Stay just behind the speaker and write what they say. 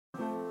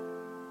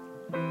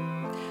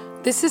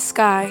This is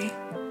Sky.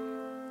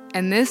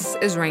 And this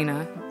is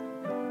Raina.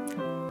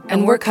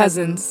 And we're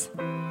cousins.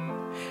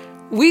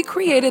 We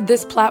created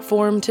this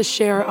platform to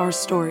share our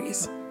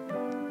stories.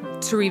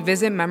 To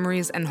revisit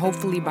memories and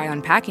hopefully by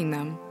unpacking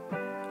them,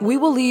 we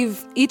will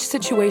leave each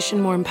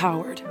situation more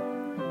empowered,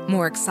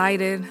 more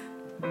excited,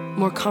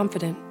 more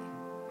confident,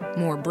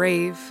 more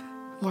brave,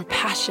 more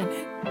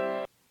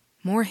passionate,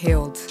 more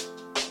healed.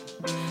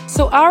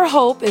 So our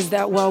hope is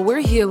that while we're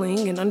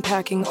healing and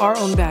unpacking our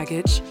own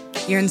baggage,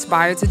 you're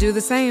inspired to do the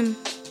same.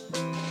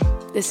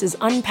 This is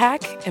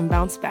Unpack and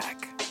Bounce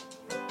Back.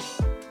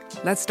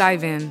 Let's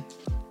dive in.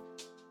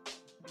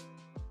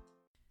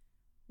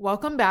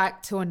 Welcome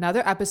back to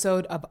another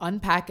episode of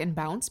Unpack and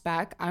Bounce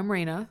Back. I'm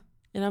Raina.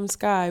 And I'm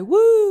Sky.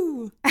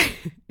 Woo!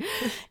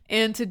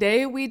 And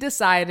today we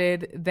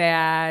decided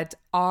that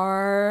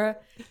our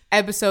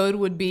episode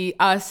would be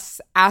us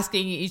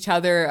asking each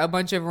other a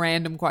bunch of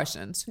random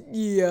questions.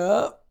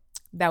 Yep.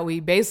 That we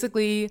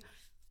basically...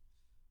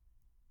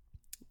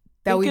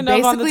 on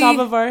the top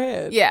of our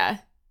head. Yeah.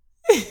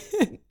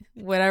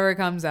 Whatever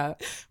comes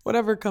up.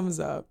 Whatever comes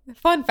up.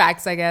 Fun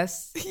facts, I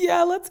guess.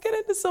 Yeah, let's get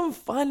into some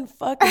fun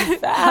fucking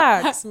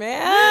facts,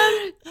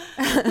 man.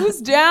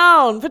 Who's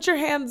down? Put your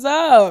hands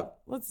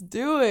up. Let's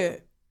do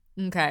it.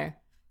 Okay.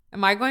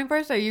 Am I going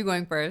first or are you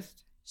going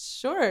first?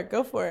 Sure,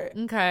 go for it.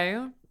 Okay.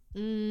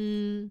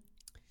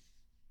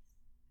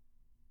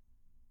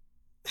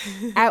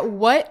 At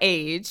what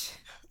age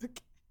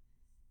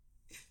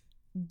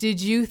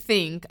did you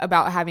think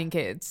about having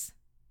kids?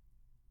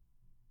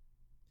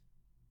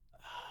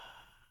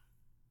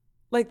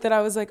 Like that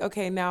I was like,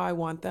 okay, now I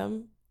want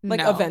them? Like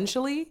No.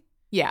 Eventually?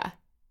 Yeah.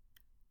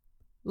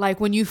 Like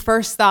when you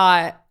first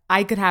thought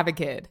I could have a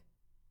kid.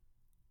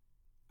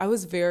 I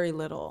was very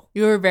little.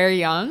 You were very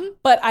young?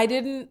 But I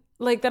didn't,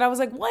 like that I was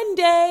like, one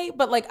day,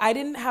 but like I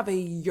didn't have a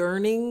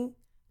yearning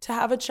to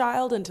have a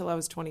child until I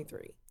was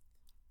 23.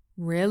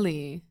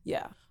 Really?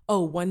 Yeah.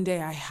 Oh, one day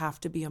I have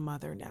to be a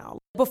mother now.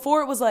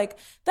 Before it was like,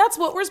 that's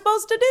what we're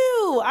supposed to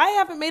do. I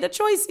haven't made a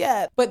choice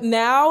yet. But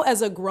now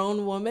as a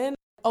grown woman,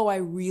 oh, I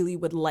really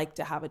would like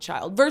to have a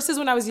child. Versus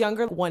when I was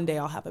younger, one day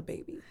I'll have a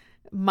baby.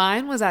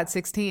 Mine was at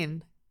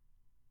 16.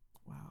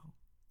 Wow.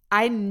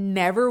 I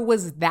never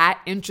was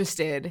that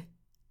interested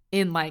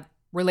in like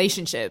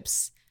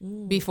relationships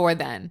before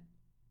then.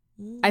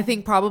 I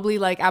think probably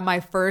like at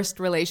my first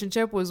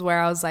relationship was where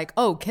I was like,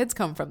 oh, kids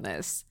come from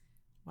this.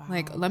 Wow.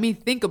 Like, let me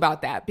think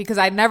about that. Because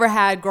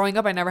growing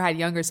up, I never had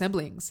younger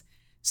siblings.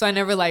 So I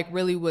never like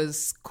really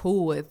was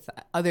cool with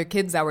other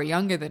kids that were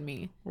younger than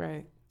me.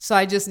 Right. So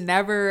I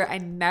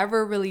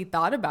never really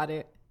thought about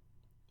it.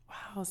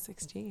 Wow,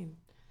 16.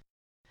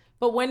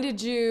 But when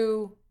did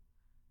you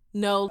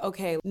know,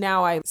 okay,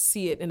 now I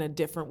see it in a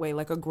different way,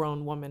 like a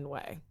grown woman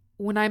way?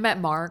 When I met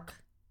Mark.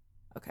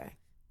 Okay.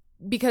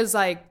 Because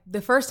like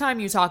the first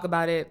time you talk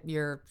about it,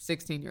 you're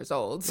 16 years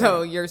old.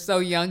 So you're so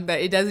young that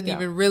it doesn't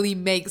even really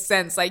make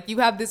sense. Like you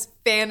have this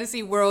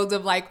fantasy world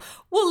of like,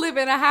 we'll live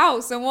in a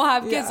house and we'll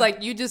have kids. Yeah.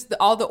 Like you just,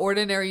 all the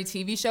ordinary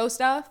TV show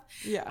stuff.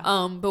 Yeah.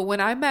 But when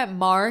I met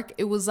Mark,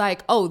 it was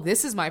like, oh,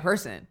 this is my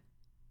person.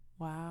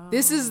 Wow.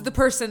 This is the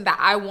person that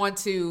I want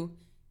to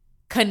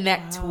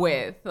connect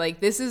with. Like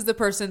this is the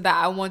person that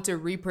I want to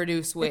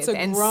reproduce with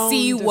and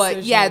see what,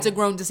 it's a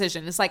grown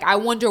decision. It's like, I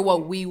wonder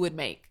what we would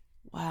make.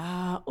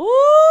 Wow.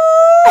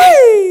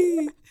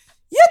 Ooh.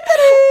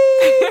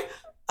 Yippee.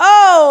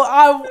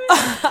 Oh,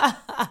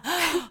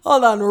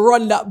 hold on,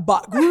 run that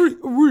back.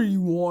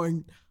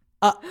 Rewind.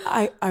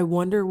 I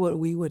wonder what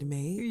we would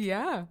make.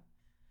 Yeah.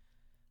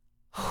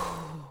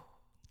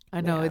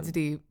 I know, it's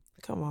deep.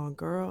 Come on,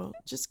 girl.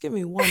 Just give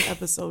me one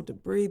episode to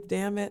breathe,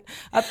 damn it.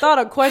 I thought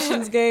a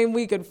questions game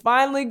we could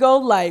finally go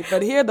light,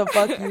 but here the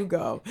fuck you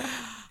go.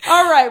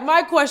 All right,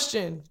 my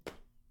question.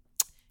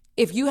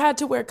 If you had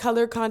to wear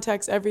color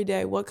contacts every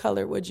day, what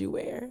color would you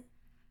wear?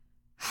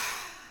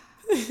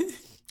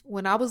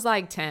 When I was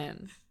like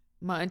 10,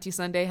 my auntie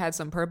Sunday had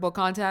some purple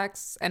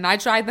contacts and I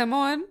tried them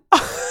on.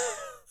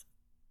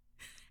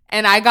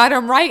 And I got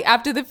them right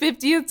after the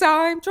 50th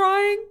time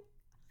trying.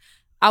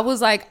 I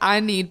was like, I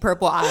need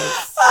purple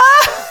eyes.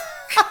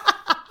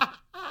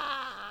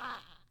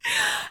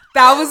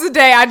 That was the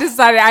day I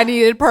decided I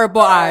needed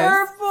purple eyes.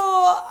 Purple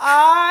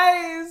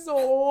eyes.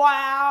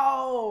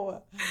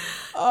 Wow.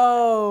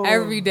 Oh.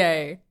 Every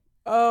day.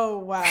 Oh,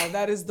 wow.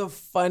 That is the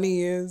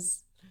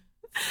funniest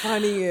LA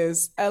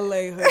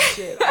hood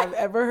shit I've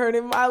ever heard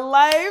in my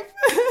life.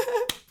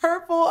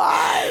 Purple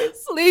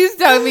eyes. Please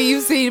tell me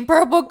you've seen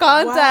purple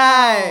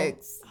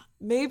contacts. Wow.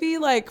 Maybe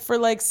like for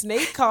like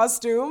snake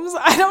costumes.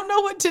 I don't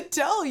know what to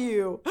tell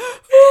you.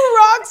 Who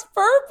rocks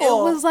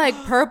purple? It was like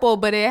purple,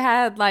 but it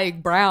had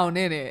like brown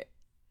in it.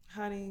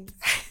 Honey.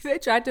 They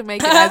tried to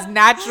make it as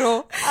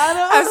natural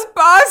as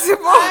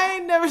possible. I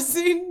ain't never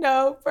seen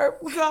no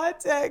purple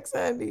contacts,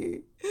 honey.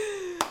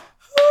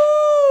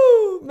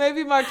 Woo.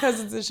 Maybe my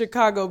cousins in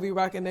Chicago be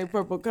rocking their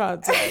purple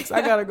contacts.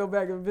 I gotta go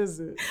back and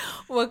visit.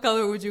 What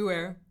color would you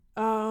wear?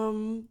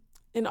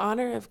 In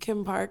honor of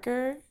Kim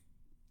Parker,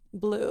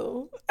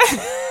 blue.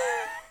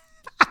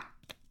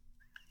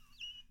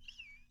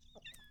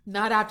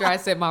 Not after I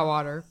sip my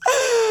water.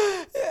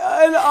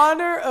 In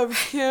honor of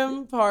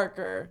Kim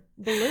Parker.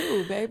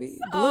 Blue, baby.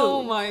 Blue.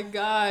 Oh my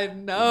God,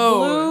 no.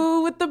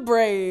 Blue with the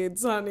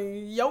braids, honey.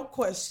 Your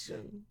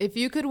question. If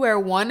you could wear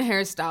one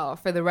hairstyle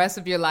for the rest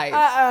of your life,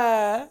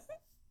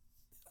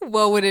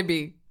 what would it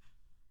be?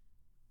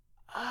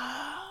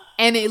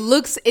 And it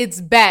looks its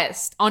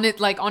best on it,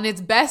 like on its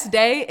best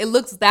day, it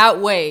looks that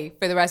way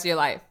for the rest of your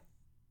life.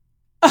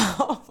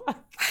 Oh my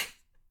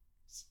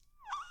gosh.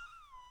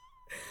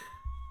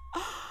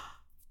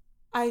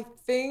 I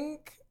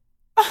think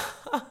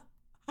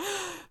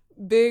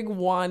big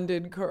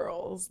wanded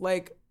curls,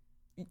 like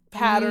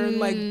pattern,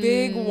 like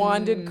big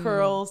wanded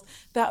curls.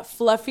 That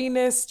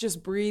fluffiness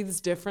just breathes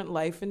different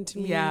life into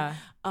me. Yeah.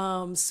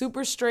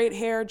 Super straight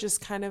hair,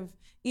 just kind of,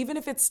 even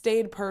if it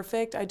stayed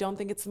perfect, I don't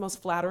think it's the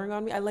most flattering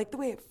on me. I like the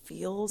way it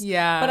feels.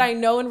 Yeah. But I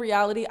know in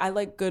reality, I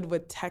like good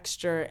with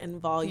texture and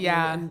volume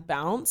and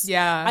bounce.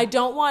 Yeah. I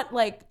don't want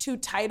like too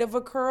tight of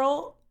a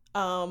curl.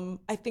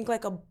 I think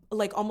like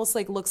almost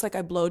like looks like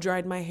I blow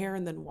dried my hair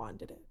and then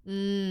wanded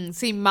it.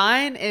 See,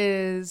 mine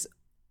is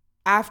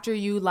after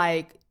you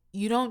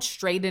don't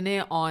straighten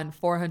it on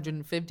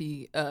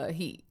 450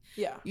 heat.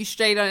 Yeah. You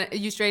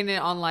straighten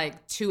it on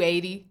like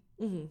 280.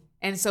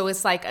 And so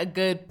it's like a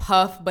good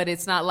puff, but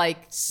it's not like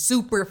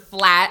super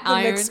flat The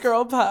iron. mixed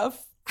girl puff.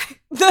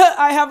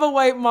 I have a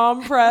white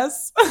mom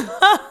press.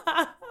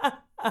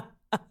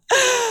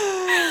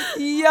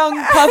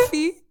 Young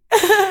puffy.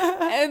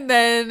 And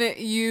then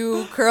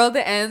you curl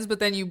the ends, but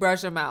then you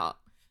brush them out.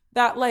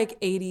 That like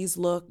 80s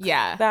look.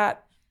 Yeah.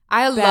 That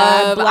I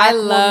bad black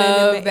love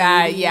woman in the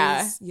that. 80s.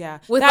 Yeah. Yeah.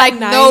 With That like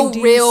no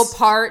 90s real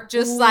part,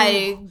 just Ooh,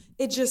 like,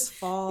 it just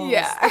falls.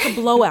 Yeah. Like a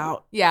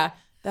blowout. yeah.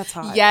 That's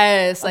hot.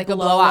 Yes, like a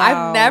blowout.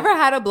 I've never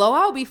had a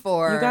blowout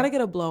before. You gotta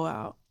get a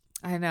blowout.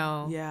 I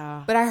know.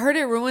 Yeah. But I heard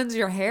it ruins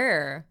your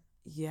hair.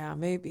 Yeah,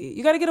 maybe.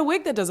 You gotta get a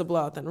wig that does a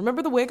blowout then.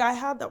 Remember the wig I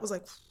had that was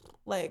like,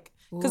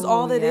 because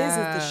all Ooh, it is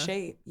the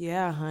shape.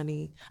 Yeah,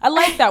 honey. I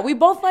like that. We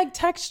both like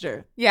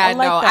texture. Yeah, I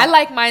like no, that. I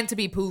like mine to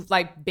be poof,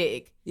 like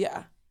big.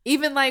 Yeah.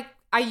 Even like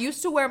I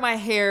used to wear my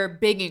hair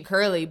big and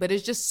curly, but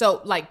it's just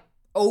so like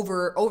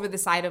over the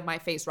side of my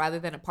face rather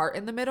than apart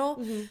in the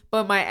middle.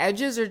 But my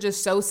edges are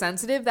just so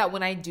sensitive that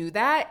when I do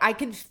that, I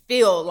can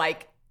feel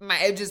like my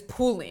edges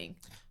pulling.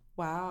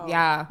 Wow.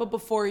 Yeah. But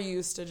before you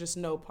used to just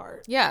no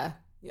part. Yeah.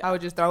 I would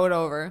just throw it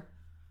over.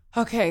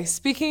 Okay,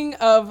 speaking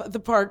of the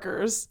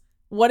Parkers,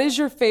 what is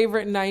your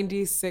favorite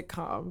 90s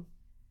sitcom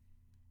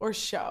or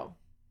show?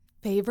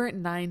 Favorite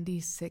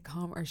 90s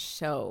sitcom or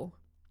show?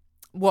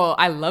 Well,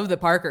 I love the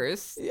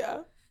Parkers. Yeah.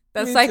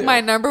 That's Me like too.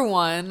 my number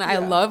one. I Yeah.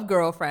 love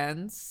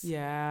Girlfriends.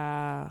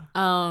 Yeah.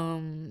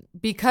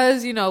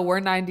 Because, you know, we're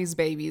 90s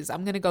babies,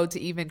 I'm going to go to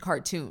even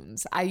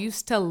cartoons. I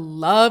used to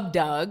love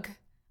Doug.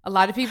 A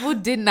lot of people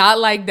did not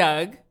like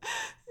Doug.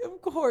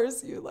 Of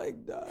course you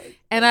like Doug.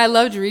 And I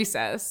loved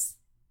Recess.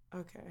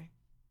 Okay.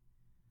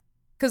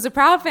 Because the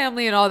Proud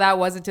Family and all that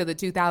wasn't until the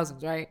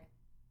 2000s, right?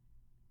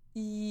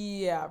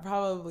 Yeah,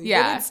 probably.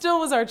 Yeah. But it still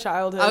was our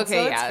childhood. Okay,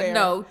 so it's yeah. fair.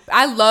 No,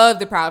 I love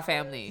the Proud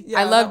Family. Yeah,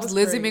 I that loved was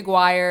Lizzie great.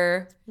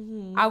 McGuire.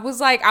 I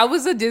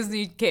was a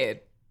Disney kid.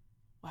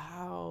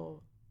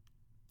 Wow.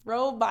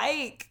 Throw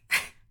bike.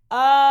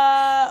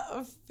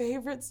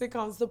 Favorite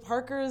sitcoms. The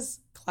Parkers,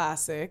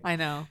 classic. I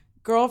know.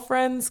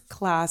 Girlfriends,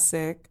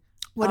 classic.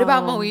 What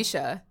about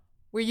Moesha?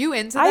 Were you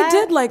into that? I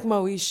did like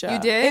Moesha. You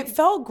did? It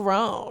felt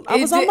grown. I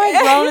It was on did. my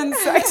grown and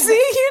sexy,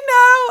 you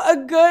know,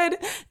 a good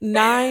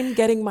 9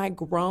 getting my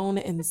grown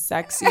and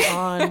sexy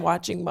on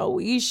watching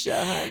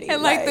Moesha, honey.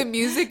 And like the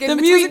music in the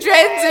between music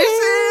transitions.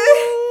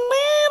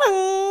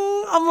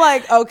 I'm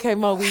like, okay,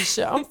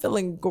 Moesha, I'm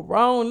feeling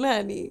grown,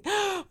 honey.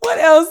 What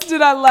else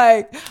did I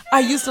like? I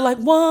used to like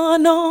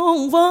One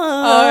on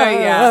One. Oh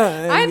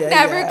yeah, I Yeah,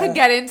 never yeah. could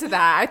get into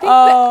that. I think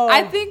Oh.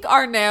 I think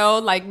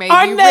Arnell like made me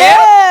real.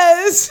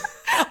 Arnez.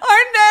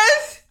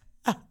 Arnez.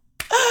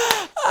 Arnez.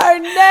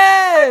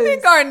 I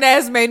think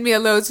Arnez made me a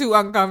little too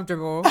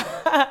uncomfortable.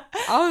 I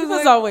He was was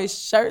like, always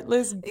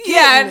shirtless.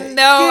 yeah, getting it,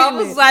 no, I getting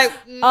was it. like,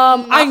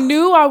 I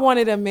knew I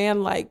wanted a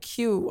man like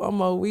Q or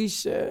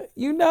Moesha.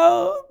 You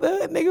know,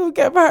 the nigga who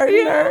kept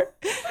hurting her.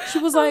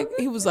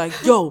 He was like,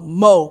 yo,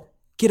 Mo,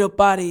 get up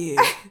out of here.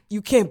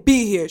 You can't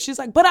be here. She's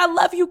like, but I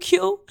love you,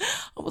 Q.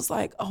 I was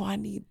like, oh, I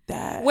need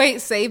that.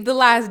 wait, Save the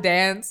Last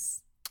Dance.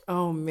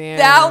 Oh, man.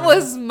 That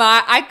was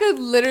I could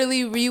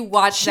literally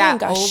rewatch She that ain't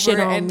got over shit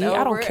on and me.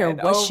 I over don't care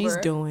and what over. she's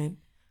doing.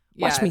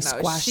 Watch me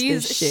squash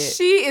this shit.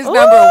 She is Ooh,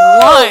 number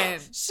one.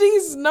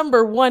 She's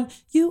number one.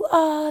 You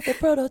are the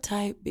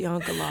prototype,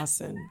 Bianca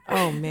Lawson.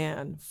 Oh,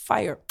 man.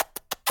 Fire.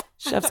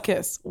 Chef's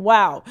kiss.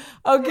 Wow.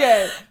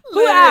 Okay. Who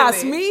Literally.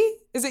 asked me?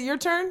 Is it your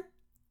turn?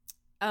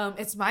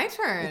 It's my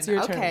turn. It's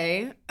your turn.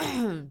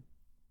 Okay.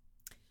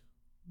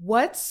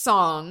 What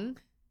song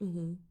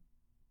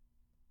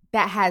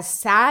that has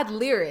sad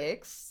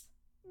lyrics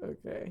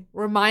Okay.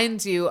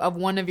 reminds you of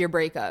one of your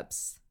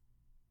breakups?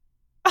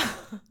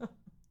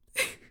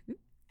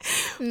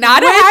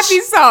 Not a Which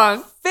happy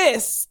song.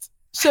 fist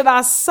should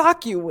I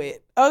sock you with?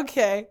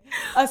 Okay.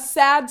 A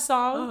sad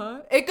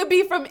song. It could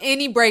be from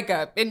any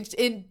breakup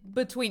in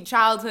between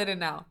childhood and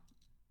now.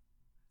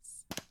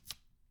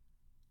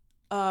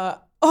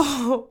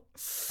 Ooh.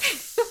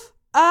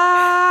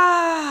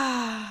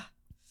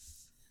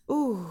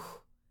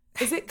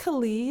 Is it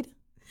Khalid?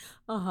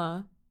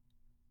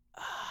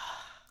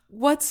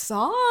 What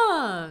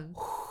song?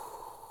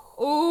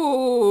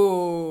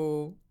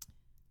 Ooh.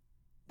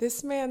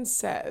 This man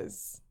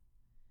says,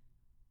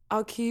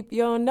 I'll keep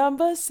your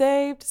number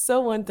saved so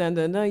one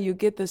day you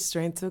get the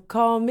strength to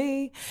call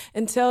me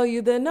and tell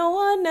you that no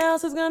one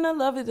else is gonna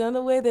love it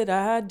the way that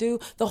I do.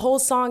 The whole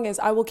song is,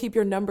 I will keep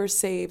your number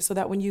saved so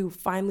that when you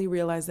finally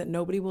realize that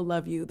nobody will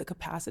love you in the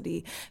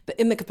capacity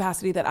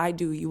that I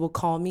do, you will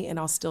call me and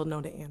I'll still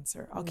know to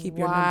answer. I'll keep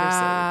your number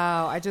saved.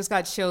 Wow, I just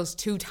got chills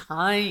 2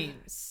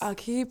 times. I'll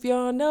keep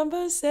your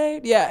number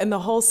saved. Yeah, and the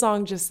whole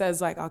song just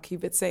says like, I'll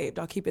keep it saved.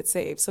 I'll keep it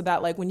saved. So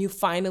that like when you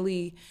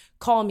finally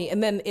call me,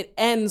 and then it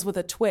ends with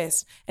a twist.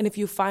 And if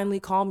you finally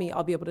call me,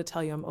 I'll be able to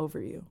tell you I'm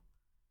over you.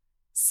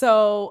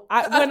 So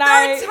when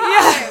I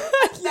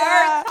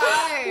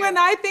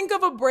think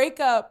of a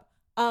breakup,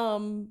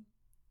 I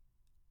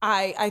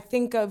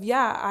think of,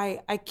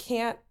 I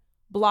can't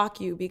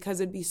block you because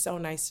it'd be so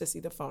nice to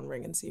see the phone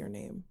ring and see your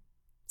name.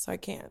 So I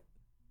can't.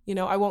 You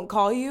know, I won't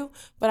call you,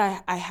 but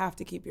I have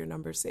to keep your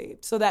number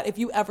saved so that if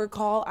you ever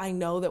call, I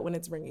know that when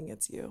it's ringing,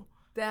 it's you.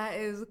 That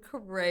is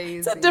crazy.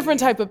 It's a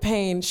different type of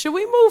pain. Should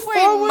we move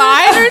forward?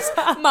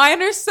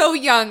 Mine are so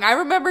young. I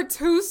remember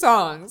 2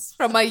 songs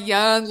from a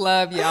young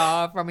love,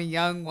 y'all, from a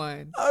young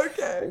one.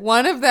 Okay.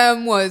 One of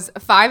them was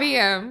 5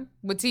 a.m.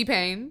 with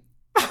T-Pain.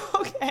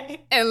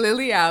 Okay. And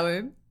Lily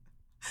Allen.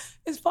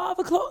 It's 5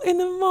 o'clock in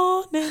the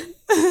morning.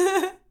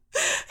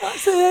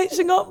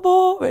 Isolation got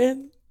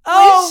boring.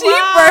 When she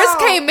first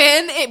came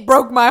in, it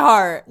broke my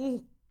heart.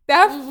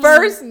 That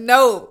first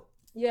note.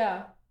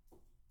 Yeah.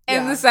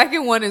 And the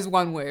second one is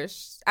One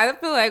Wish. I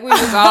feel like we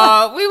was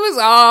all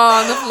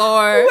on the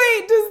floor.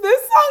 Wait, does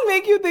this song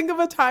make you think of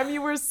a time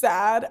you were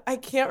sad? I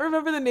can't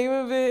remember the name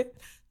of it.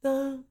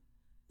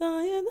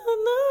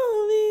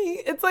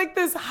 It's like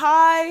this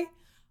high,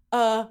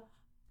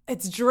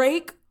 it's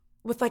Drake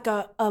with like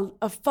a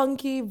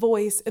funky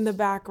voice in the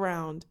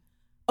background.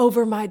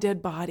 Over my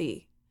dead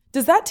body.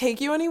 Does that take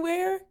you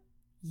anywhere?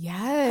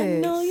 Yes. I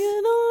know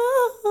you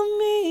don't love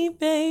me,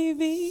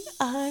 baby.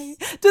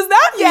 Does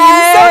that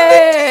mean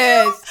something to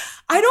you?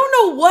 I don't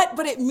know what,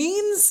 but it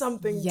means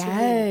something to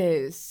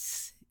me.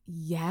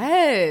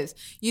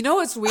 Yes. You know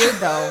what's weird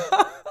though?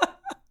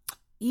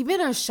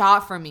 Even a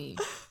shot for me.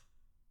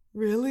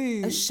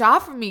 Really? A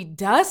shot for me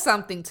does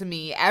something to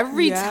me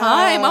every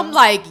time. I'm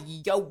like,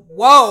 yo,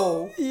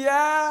 whoa.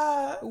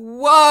 Yeah.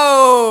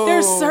 Whoa.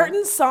 There's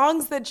certain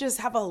songs that just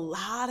have a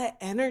lot of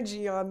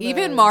energy on them.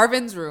 Even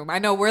Marvin's Room. I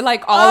know we're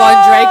like all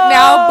on Drake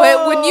now,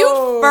 but when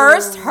you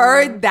first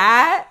heard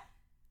that.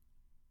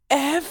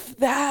 F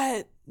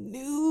that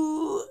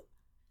new.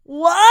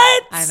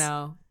 What? I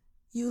know.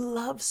 You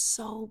love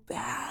so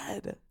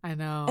bad. I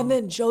know. And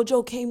then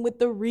JoJo came with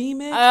the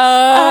remix.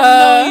 I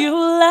know you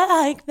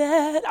like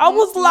that. I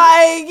was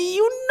like,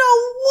 you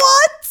know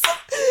what?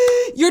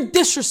 You're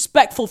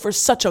disrespectful for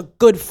such a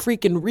good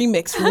freaking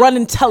remix. Run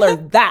and tell her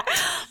that.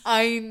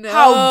 I know.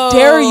 How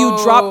dare you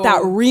drop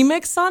that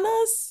remix on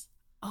us?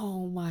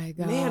 Oh my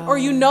God. Man, or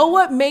you know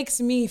what makes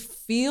me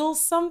feel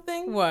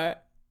something?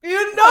 What?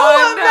 You know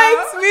what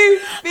makes me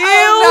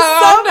feel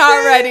something?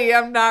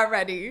 I'm not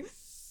ready.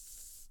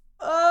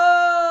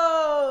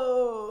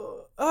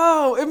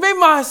 Oh, it made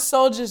my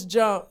soul just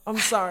jump. I'm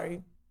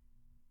sorry.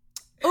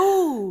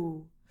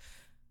 Ooh,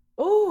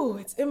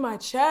 it's in my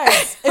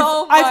chest.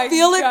 I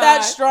feel it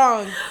that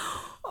strong.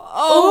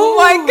 Oh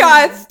my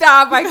God,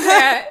 stop. I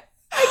can't.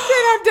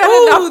 I've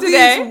done enough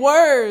today. These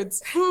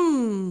words.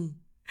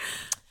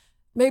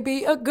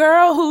 Maybe a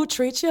girl who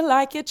treats you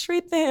like you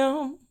treat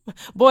them.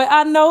 Boy,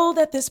 I know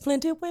that there's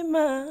plenty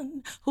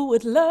women who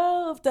would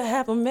love to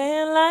have a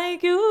man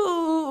like you.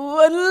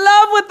 In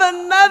love with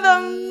another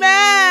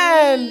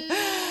man.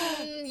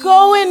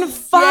 Go and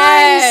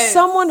find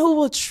someone who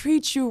will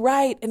treat you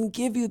right and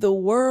give you the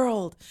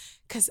world.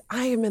 Because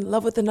I am in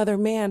love with another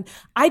man.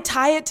 I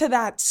tie it to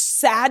that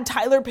sad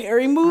Tyler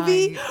Perry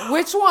movie.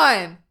 Which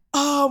one?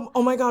 Oh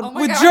my God.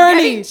 With God,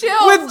 Journey.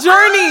 With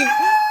Journey.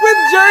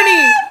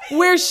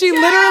 Where she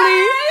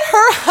literally,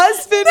 her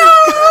husband. No,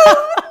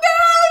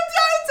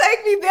 don't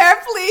take me there,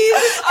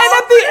 please. And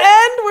at the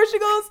end, where she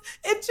goes,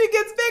 and she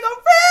gets big, I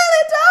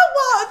really don't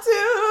want to.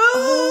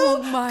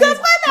 Oh my God.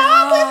 Because when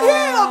I'm with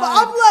him,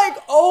 I'm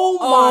like,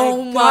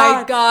 oh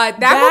my God.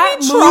 That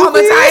movie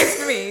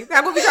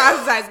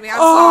traumatized me. I'm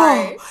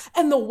sorry.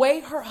 And the way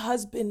her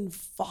husband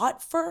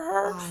fought for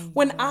her.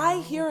 When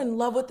I hear In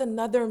Love with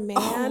Another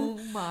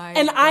Man,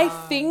 I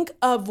think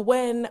of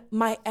when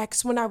my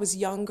ex, when I was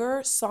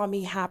younger, saw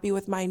me happy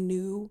with my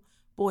new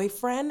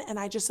boyfriend, and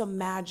I just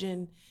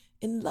imagine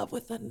In Love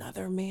with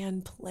Another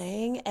Man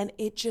playing, and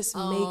it just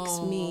makes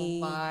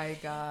me. Oh my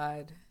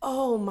God.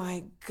 Oh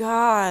my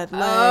God.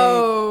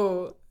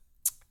 Like,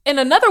 and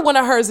another one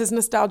of hers is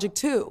nostalgic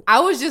too.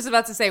 I was just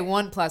about to say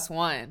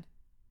 1+1.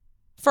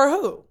 For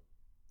who?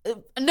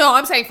 No,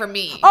 I'm saying for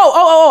me.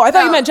 Oh! I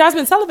thought you meant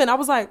Jasmine Sullivan. I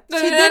was like, she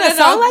did a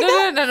song like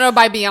that? No,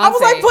 by Beyonce. I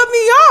was like, put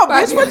me up,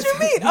 By bitch. What Beyonce. you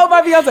mean? Oh,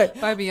 by Beyonce.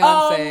 By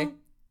Beyonce.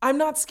 I'm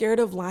not scared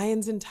of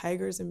lions and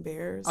tigers and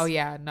bears. Oh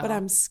yeah, no. But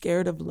I'm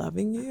scared of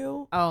loving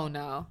you. Oh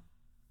no.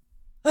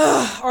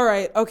 All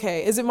right.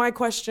 Okay. Is it my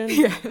question?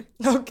 Yeah.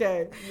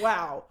 Okay.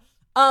 Wow.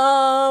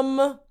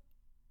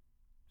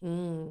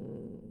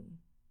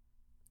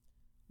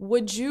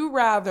 Would you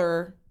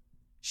rather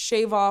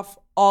shave off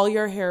all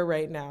your hair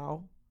right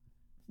now,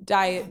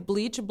 dye it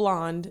bleach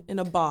blonde in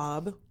a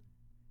bob,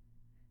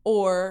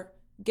 or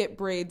get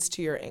braids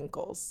to your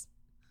ankles?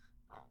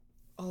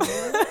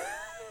 Oh.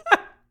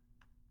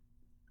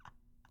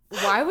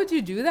 Why would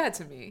you do that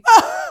to me?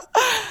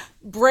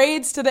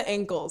 Braids to the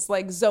ankles,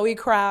 like Zoe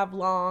Crab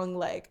long,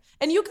 like,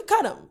 and you could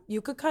cut them.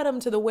 You could cut them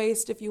to the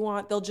waist if you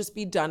want. They'll just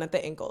be done at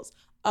the ankles.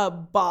 A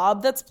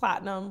bob that's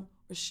platinum,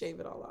 or shave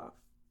it all off.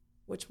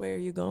 Which way are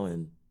you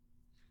going?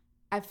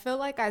 I feel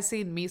like I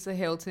seen Misa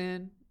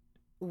Hilton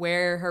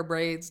wear her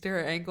braids to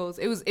her ankles.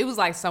 It was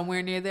like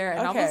somewhere near there,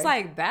 and Okay. I was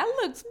like, that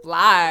looks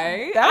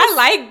fly. That's- I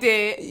liked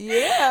it.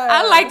 Yeah.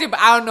 I liked it, but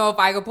I don't know if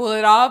I could pull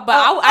it off. But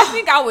I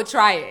think I would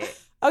try it.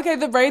 Okay,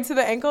 the braid to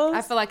the ankles?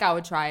 I feel like I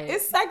would try it.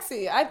 It's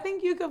sexy. I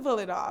think you could pull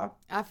it off.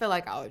 I feel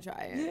like I would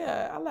try it.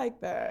 Yeah, I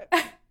like that.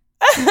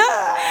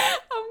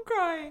 I'm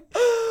crying.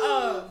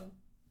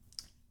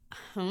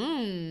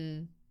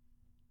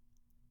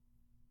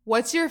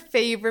 What's your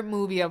favorite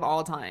movie of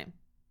all time?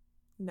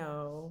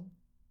 No,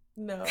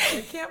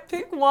 I can't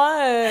pick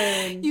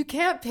one. You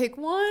can't pick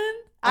one?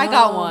 I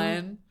got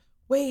one.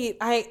 Wait,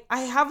 I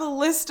have a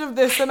list of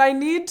this and I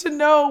need to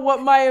know what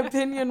my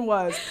opinion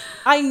was.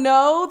 I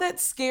know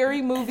that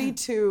Scary Movie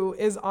 2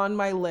 is on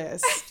my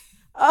list.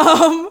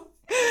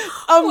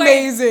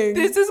 Amazing. Wait,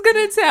 this is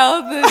gonna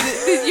tell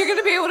you're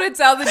gonna be able to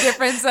tell the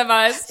difference of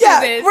us. Yeah,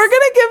 to this. we're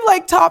gonna give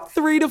like top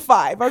 3 to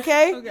 5,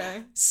 okay?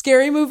 Okay.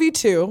 Scary Movie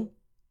 2,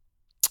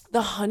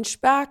 The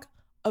Hunchback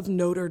of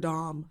Notre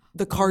Dame,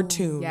 the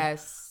cartoon.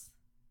 Yes.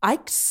 I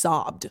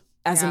sobbed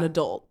as an Yeah.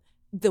 adult.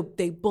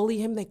 They bully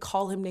him, they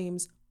call him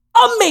names.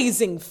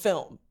 Amazing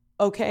film,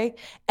 okay?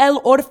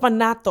 El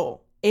Orfanato.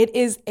 It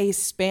is a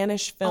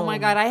Spanish film. Oh my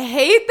God, I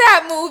hate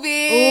that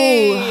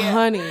movie. Ooh,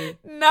 honey.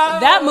 No.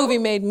 That movie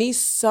made me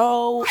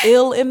so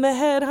ill in the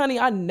head, honey.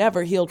 I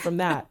never healed from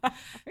that.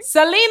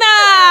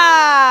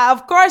 Selena!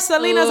 Of course,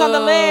 Selena's on the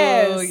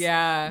Oh, list.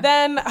 yeah.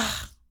 Then,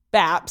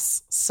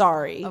 Baps.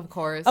 Sorry. Of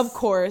course. Of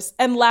course.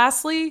 And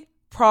lastly,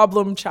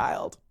 Problem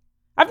Child.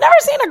 I've never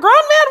seen a grown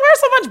man wear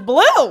so much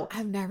blue.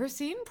 I've never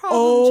seen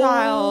Problem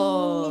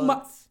Child.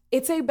 my-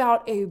 It's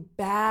about a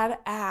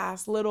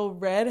badass little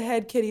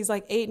redhead kid. He's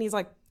like 8 and he's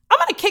like, I'm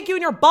gonna kick you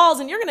in your balls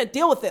and you're gonna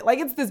deal with it. Like,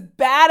 it's this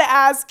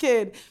badass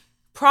kid.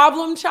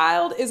 Problem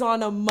Child is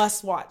on a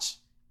must watch.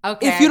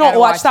 Okay. If you I don't gotta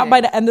watch that it.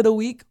 by the end of the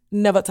week,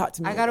 never talk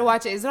to me. I gotta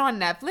watch it. Is it on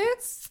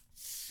Netflix?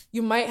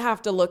 You might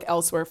have to look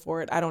elsewhere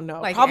for it. I don't know.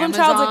 Like Problem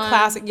Child's a Amazon?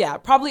 classic. Yeah,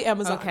 probably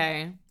Amazon.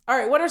 Okay. All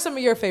right. What are some of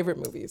your favorite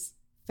movies?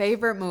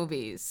 Favorite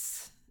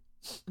movies.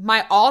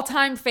 My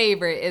all-time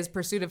favorite is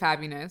Pursuit of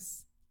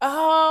Happiness.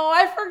 Oh,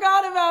 I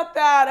forgot about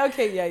that.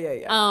 Okay,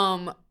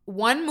 yeah.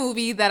 One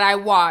movie that I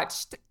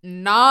watched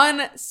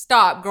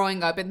non-stop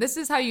growing up, and this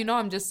is how you know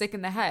I'm just sick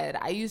in the head.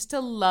 I used to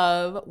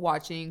love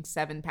watching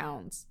 7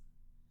 Pounds.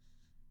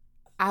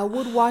 I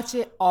would watch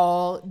it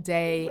all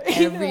day,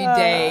 every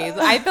day.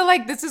 I feel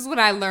like this is when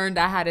I learned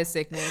I had a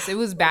sickness. It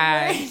was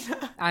bad.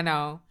 I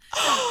know.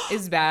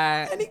 It's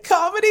bad. Any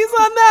comedies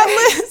on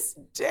that list?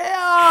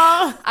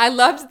 Damn. I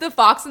loved The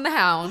Fox and the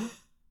Hound.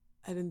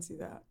 I didn't see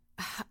that.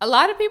 A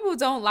lot of people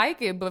don't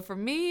like it, but for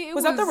me, it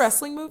was Was that the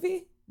wrestling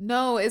movie?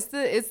 No, it's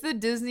the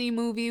Disney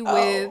movie with.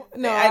 Oh,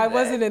 no, I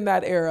wasn't in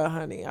that era,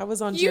 honey. I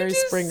was on You Jerry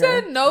just Springer.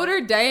 said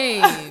Notre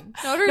Dame.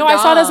 Notre No, I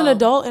saw it as an Dame.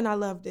 adult and I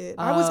loved it.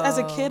 I was as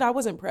a Oh. kid, I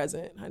wasn't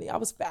present, honey. I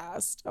was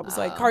fast. I was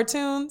like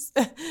cartoons,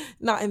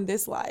 not in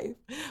this life.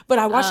 But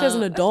I watched it as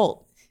an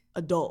adult.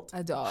 Adult.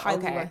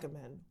 Highly okay.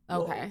 recommend.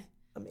 Whoa, Okay.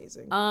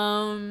 amazing.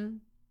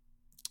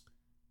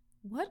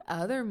 What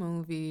other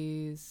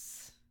movies?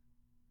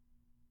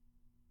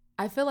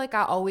 I feel like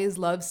I always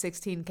loved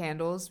 16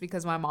 Candles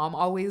because my mom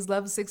always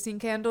loved 16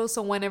 Candles.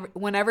 So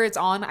whenever it's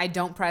on, I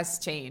don't press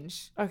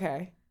change.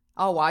 Okay,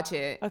 I'll watch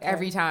it Okay.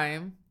 every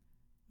time.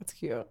 that's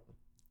cute.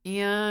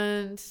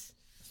 And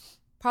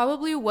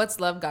probably What's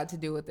Love Got to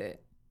Do with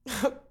It?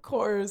 Of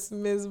course,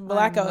 Ms. know.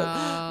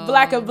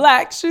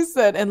 Black. She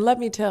said, and let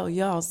me tell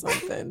y'all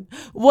something.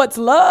 What's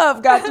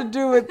love got to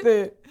do with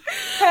it?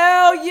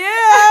 Hell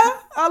yeah.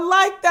 I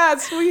like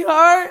that,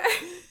 sweetheart.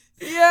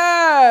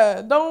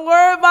 Yeah. Don't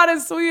worry about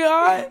it,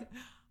 sweetheart.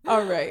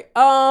 All right.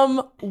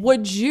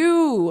 Would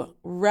you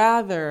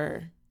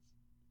rather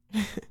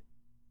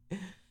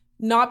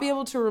not be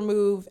able to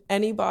remove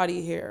any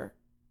body hair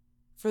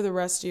for the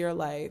rest of your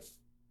life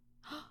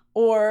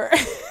or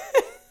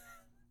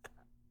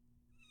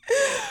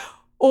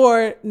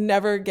or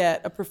never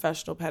get a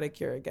professional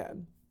pedicure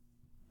again?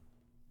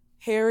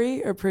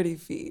 Hairy or pretty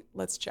feet?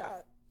 Let's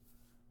chat.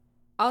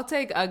 I'll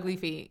take ugly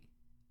feet.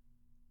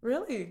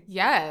 Really?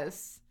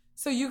 Yes.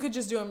 So you could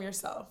just do them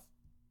yourself?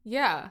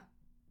 Yeah,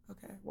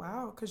 Okay.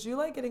 Wow. Because you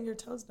like getting your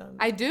toes done.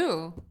 I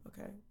do.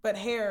 Okay. But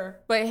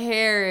hair. But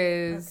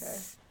hair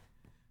is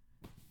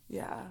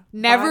Yeah.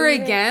 never Body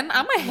hair? again.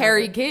 I'm a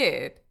hairy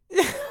kid.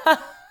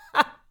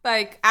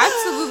 Like,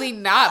 absolutely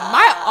not.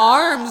 My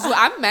arms,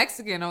 I'm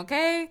Mexican,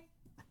 okay?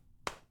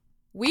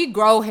 We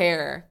grow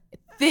hair.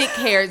 Thick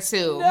hair,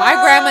 too. No. My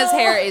grandma's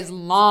hair is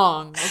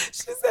long.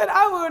 She said,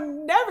 I will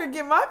never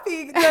get my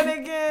feet done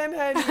again,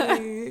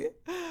 honey.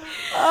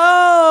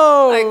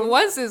 Oh. Like,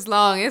 once it's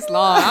long, it's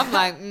long. I'm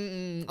like,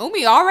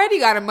 Umi already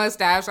got a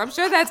mustache. I'm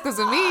sure that's because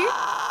of me.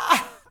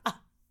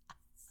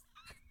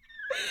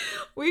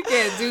 We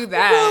can't do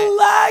that.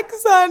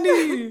 Relax,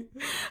 honey.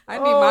 I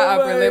need my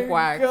upper lip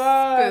wax.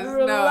 God, 'Cause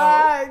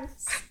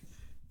relax.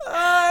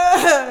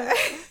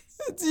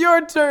 It's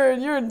your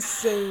turn. You're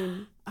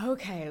insane.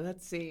 Okay,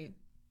 let's see.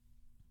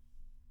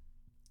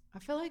 I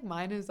feel like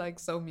mine is like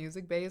so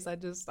music based. I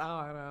don't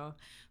know.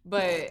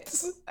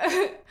 But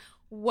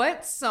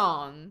what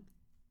song?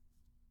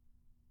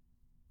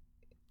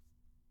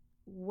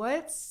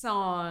 What's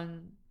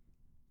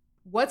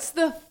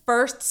the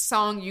first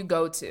song you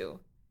go to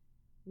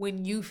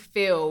when you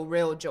feel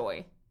real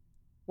joy?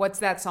 What's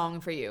that song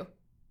for you?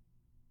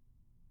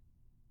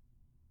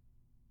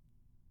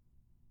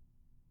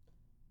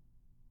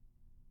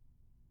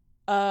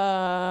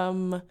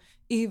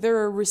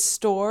 Either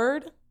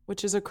Restored,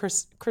 which is a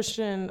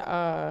Christian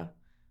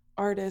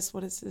artist.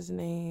 What is his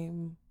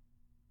name?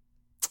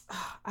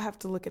 I have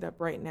to look it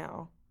up right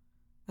now.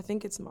 I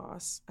think it's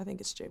Moss. I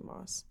think it's J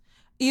Moss.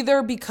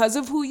 Either Because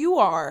of Who You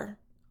Are,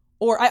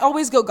 or I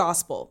always go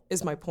gospel,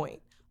 is my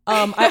point.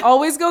 I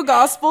always go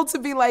gospel to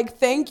be like,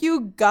 thank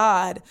you,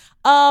 God.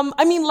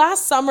 I mean,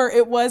 last summer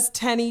it was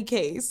Tenny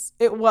Case.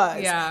 It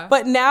was. Yeah.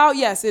 But now,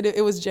 yes,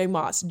 it was J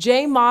Moss.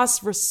 J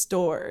Moss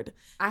Restored.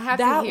 I have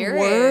That to hear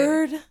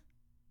word. it.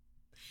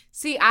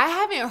 See, I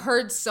haven't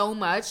heard so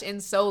much in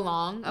so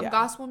long of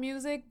gospel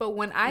music, but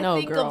when I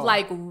think of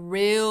like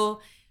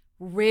real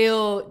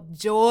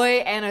joy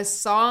and a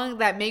song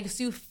that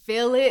makes you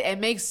feel it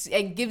and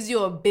gives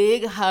you a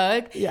big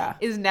hug,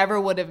 is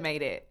Never Would Have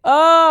Made It.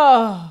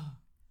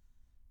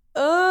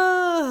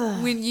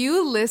 When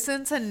you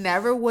listen to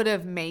Never Would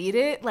Have Made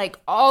It, like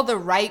all the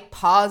right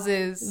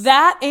pauses.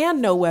 That and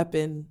No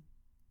Weapon.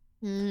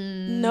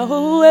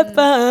 No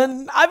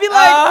Weapon. I'd be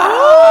like,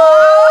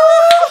 oh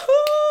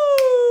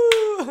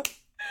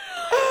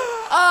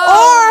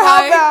or my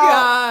how about,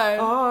 God.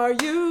 Are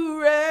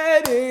you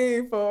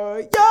ready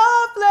for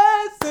your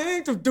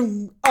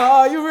blessing?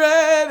 Are you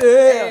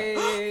ready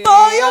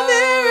for your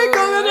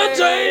miracle to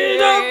change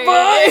the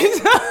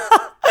voice?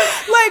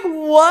 Like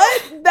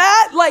what?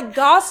 That like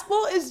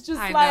gospel is just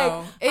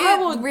like it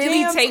will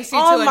really dance takes you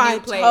on to a my new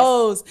place.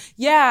 toes.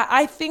 Yeah,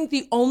 I think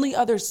the only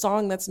other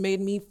song that's made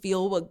me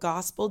feel what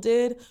gospel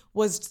did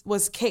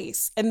was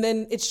Case, and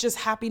then it's just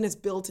happiness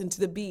built into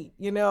the beat.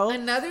 You know,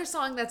 another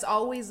song that's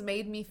always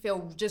made me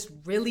feel just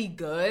really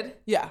good.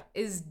 Yeah,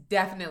 is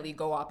definitely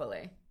Go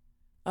Apale.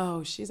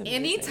 Oh, she's amazing.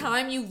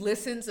 Anytime you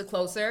listen to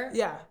Closer,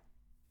 yeah.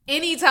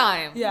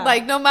 Anytime. Yeah.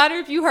 Like, no matter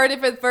if you heard it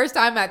for the first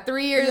time at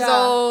 3 years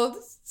old,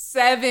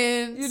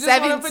 7, you just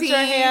 17. want to put your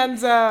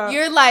hands up.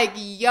 You're like,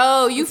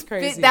 yo, you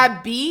fit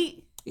that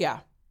beat.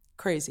 Yeah.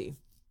 Crazy.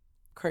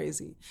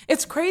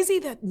 It's crazy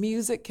that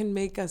music can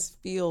make us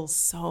feel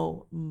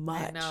so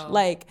much. I know.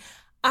 Like,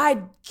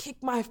 I'd kick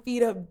my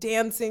feet up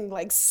dancing,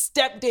 like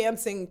step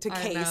dancing to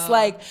Case,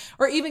 like,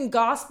 or even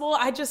gospel.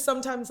 I just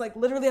sometimes like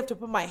literally have to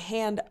put my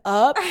hand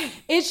up.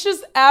 It's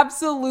just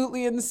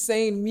absolutely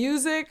insane.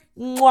 Music,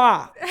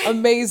 mwah,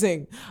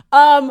 amazing.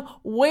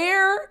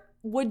 Where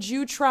would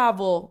you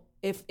travel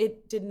if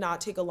it did not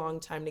take a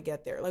long time to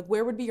get there? Like,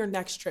 where would be your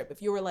next trip?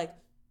 If you were like,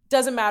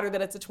 doesn't matter that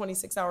it's a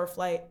 26-hour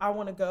flight, I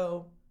want to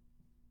go.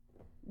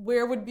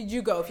 Where would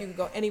you go if you could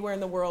go anywhere in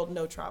the world,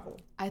 no travel?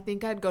 I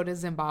think I'd go to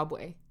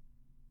Zimbabwe.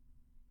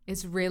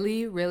 It's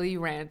really, really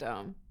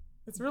random.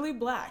 It's really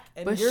black,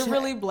 and but you're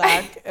really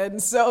black,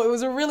 and so it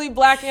was a really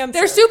black answer.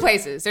 There's two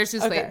places. There's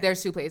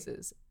two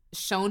places.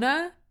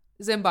 Shona,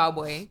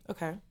 Zimbabwe.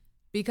 Okay.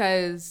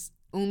 Because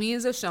Umi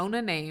is a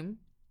Shona name.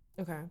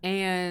 Okay.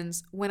 And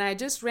when I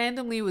just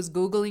randomly was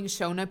Googling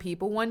Shona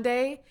people one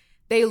day,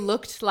 they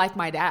looked like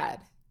my dad.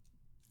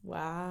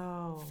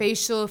 Wow.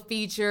 Facial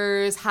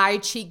features, high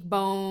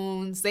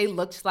cheekbones. They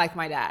looked like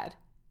my dad.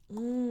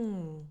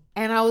 Mm.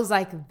 And I was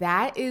like,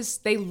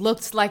 they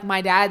looked like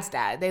my dad's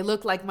dad. They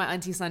looked like my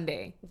Auntie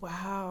Sunday.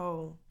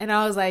 Wow. And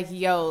I was like,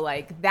 yo,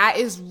 like, that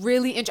is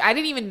really interesting. I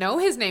didn't even know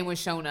his name was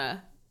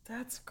Shona.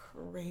 That's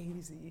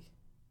crazy.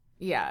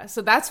 Yeah,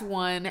 so that's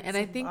one. And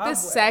Zimbabwe. I think the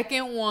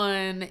second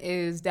one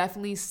is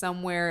definitely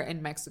somewhere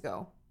in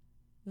Mexico.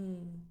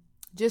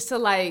 Just to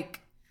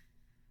like,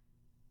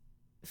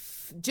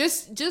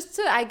 just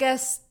to, I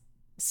guess,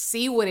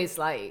 see what it's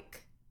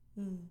like.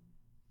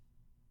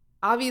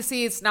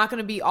 Obviously, it's not going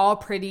to be all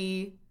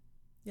pretty.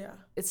 Yeah.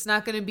 It's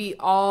not going to be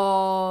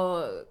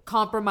all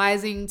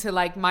compromising to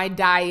like my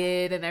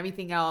diet and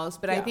everything else.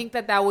 But I think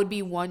that would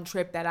be one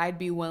trip that I'd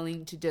be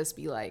willing to just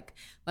be like,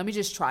 let me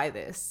just try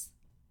this.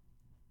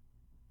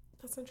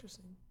 That's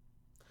interesting.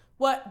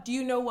 What do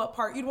you know? What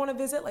part you'd want to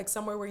visit? Like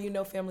somewhere where you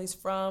know family's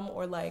from,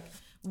 or like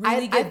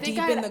really get deep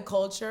in the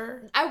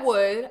culture. I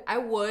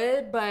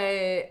would,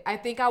 but I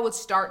think I would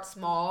start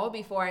small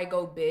before I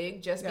go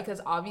big, just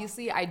because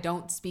obviously I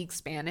don't speak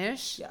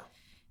Spanish. Yeah.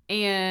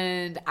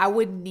 And I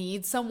would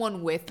need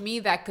someone with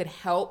me that could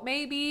help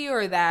maybe,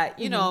 or that,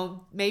 you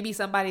know, maybe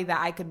somebody that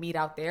I could meet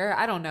out there.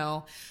 I don't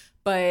know.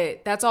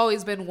 But that's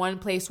always been one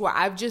place where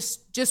I've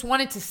just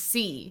wanted to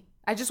see.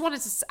 I just want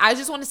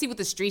to see what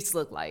the streets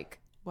look like.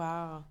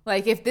 Wow.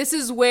 Like if this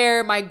is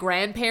where my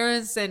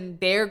grandparents and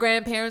their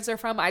grandparents are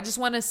from, I just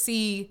want to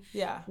see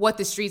what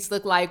the streets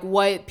look like,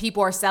 what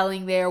people are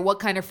selling there, what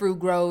kind of fruit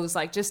grows,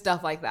 like just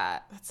stuff like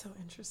that. That's so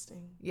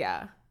interesting.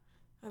 Yeah.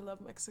 I love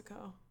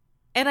Mexico.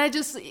 And I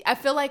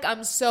feel like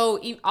I'm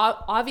so,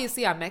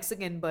 obviously I'm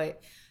Mexican,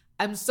 but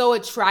I'm so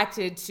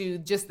attracted to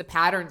just the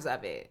patterns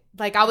of it.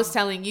 Like I was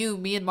telling you,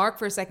 me and Mark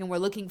for a second, we're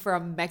looking for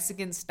a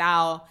Mexican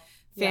style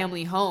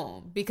family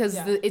home because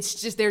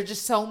there's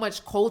just so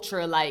much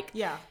culture, like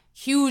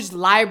huge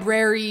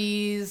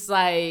libraries,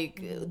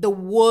 like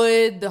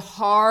the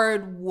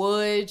hard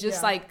wood,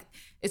 just like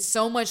it's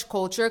so much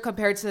culture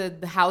compared to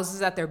the houses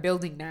that they're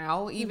building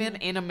now, even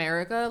in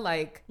America.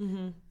 Like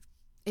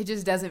it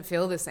just doesn't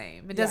feel the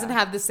same. It doesn't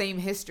have the same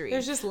history.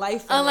 There's just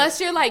life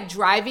unless you're like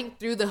driving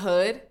through the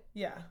hood.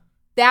 Yeah.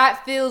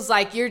 That feels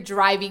like you're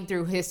driving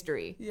through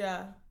history.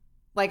 Yeah.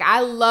 Like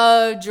I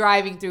love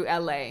driving through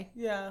LA.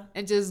 Yeah.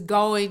 And just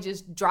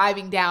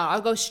driving down.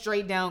 I'll go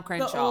straight down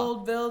Crenshaw. The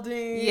old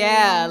buildings.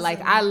 Yeah,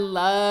 like I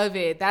love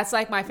it. That's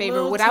like my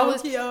favorite. What I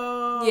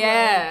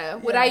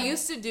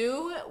used to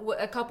do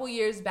a couple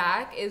years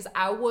back is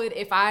I would,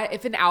 if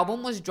an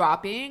album was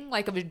dropping,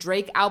 like if a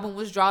Drake album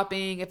was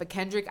dropping, if a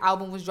Kendrick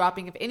album was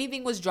dropping, if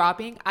anything was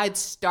dropping, I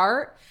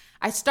start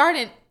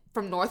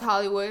from North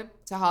Hollywood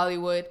to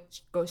Hollywood,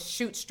 go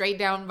shoot straight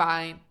down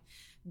Vine,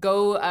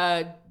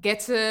 go get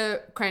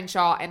to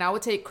Crenshaw, and I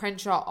would take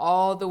Crenshaw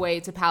all the way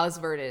to Palos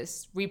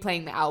Verdes,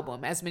 replaying the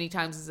album as many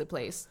times as it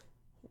plays.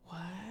 What?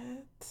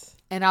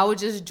 And I would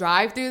just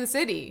drive through the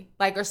city.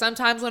 Like, or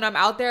sometimes when I'm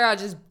out there, I'll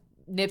just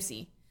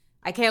Nipsey.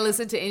 I can't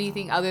listen to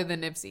anything other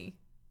than Nipsey.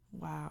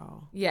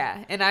 Wow.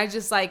 Yeah. And I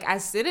just like, I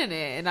sit in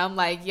it and I'm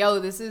like, yo,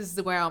 this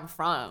is where I'm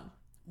from.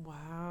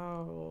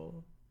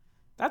 Wow.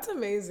 That's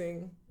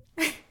amazing.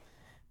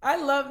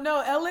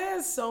 LA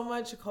has so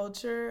much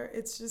culture.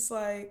 It's just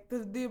like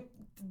the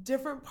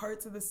different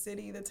parts of the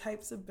city, the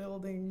types of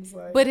buildings.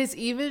 Like, but it's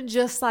even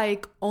just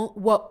like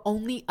what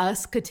only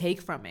us could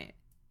take from it.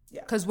 Yeah.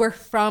 Because we're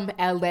from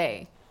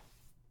LA.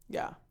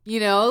 Yeah.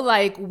 You know,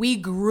 like we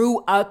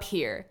grew up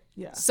here.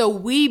 Yeah. So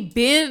we've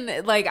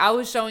been, like, I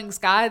was showing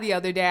Sky the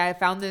other day.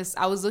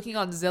 I was looking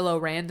on Zillow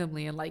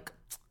randomly in like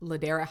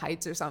Ladera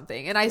Heights or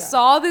something. And I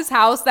saw this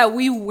house that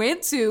we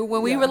went to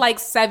when we were like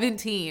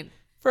 17.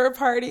 For a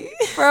party.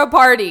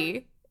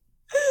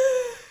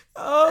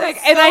 Oh, like,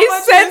 and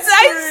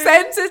I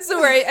sent it to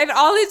her, and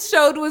all it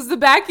showed was the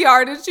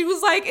backyard, and she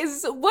was like,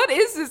 what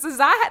is this? Is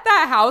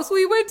that house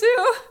we went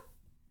to?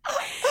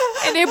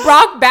 And it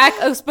brought back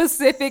a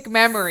specific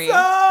memory.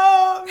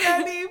 So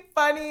many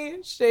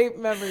funny shaped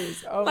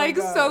memories. Oh like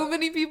my God. So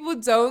many people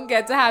don't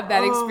get to have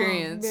that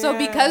experience. Man. So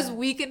because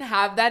we can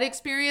have that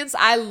experience,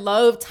 I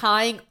love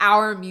tying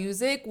our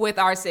music with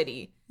our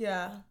city.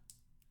 Yeah.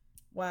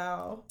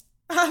 Wow.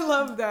 I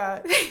love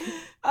that.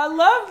 I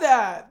love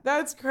that.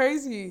 That's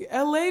crazy.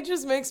 LA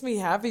just makes me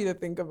happy to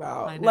think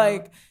about.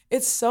 Like,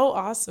 it's so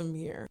awesome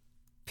here.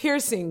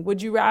 Piercing.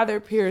 Would you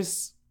rather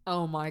pierce?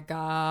 Oh my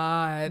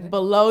God.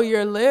 Below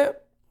your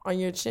lip, on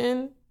your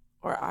chin,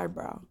 or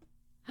eyebrow?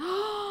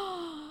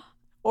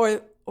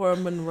 or a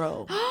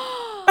Monroe?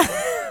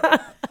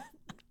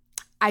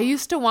 I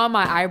used to want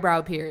my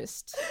eyebrow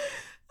pierced.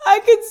 I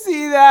could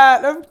see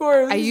that, of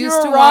course.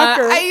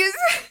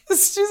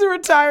 She's a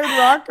retired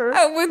rocker.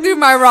 I went through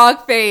my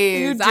rock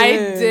phase. You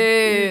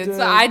did.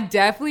 So I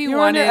definitely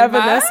wanted your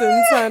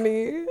Evanescence,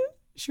 honey.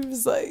 She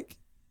was like,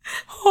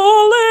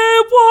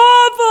 holy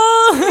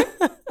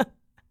water.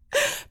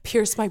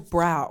 Pierce my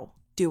brow.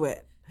 Do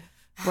it.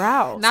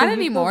 Brow. Not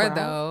anymore,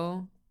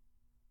 though.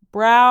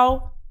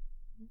 Brow,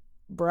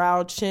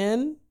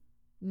 chin,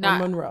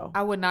 not Monroe.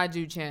 I would not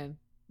do chin.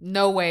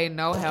 No way,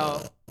 no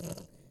hell.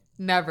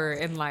 Never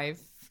in life.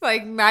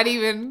 Like, not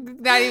even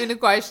a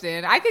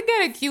question. I could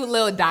get a cute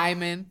little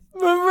diamond.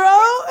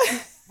 Monroe?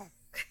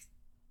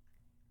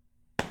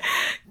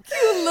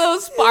 Cute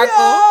little sparkle.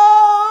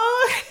 No.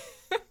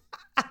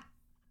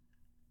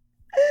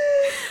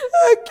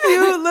 A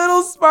cute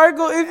little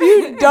sparkle. If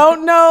you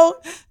don't know,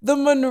 the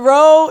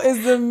Monroe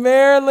is the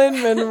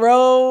Marilyn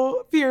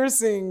Monroe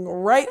piercing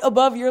right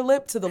above your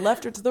lip to the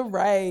left or to the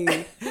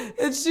right.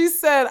 And she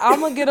said,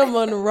 I'm going to get a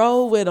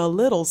Monroe with a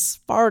little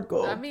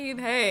sparkle. I mean,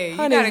 hey,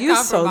 honey, you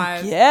gotta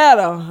compromise. So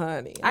ghetto,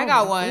 honey. I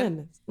got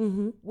one.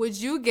 Mm-hmm. Would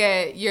you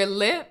get your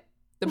lip,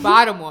 the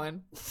bottom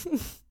one,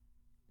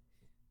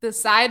 the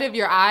side of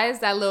your eyes,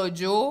 that little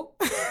jewel?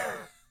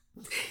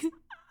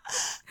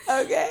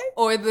 Okay.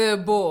 Or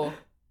the bull?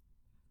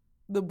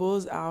 The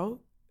bull's out,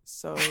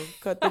 so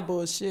cut the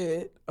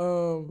bullshit.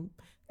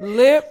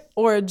 Lip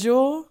or a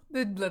jewel?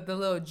 The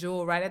little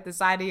jewel right at the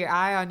side of your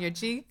eye on your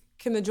cheek.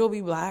 Can the jewel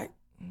be black?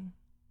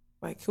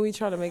 Like, can we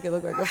try to make it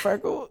look like a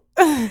freckle?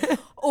 Ooh,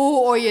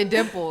 or your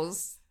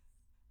dimples.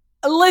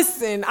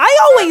 Listen, I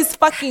always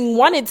fucking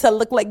wanted to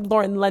look like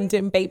Lauren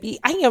London, baby.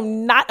 I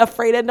am not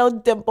afraid of no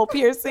dimple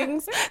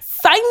piercings.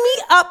 Sign me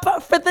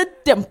up for the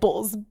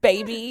dimples,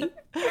 baby.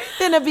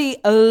 Gonna be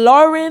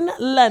Lauren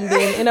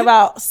London in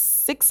about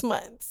 6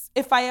 months,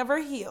 if I ever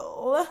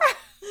heal.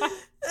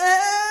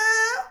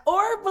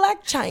 Or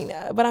Black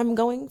China, but I'm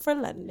going for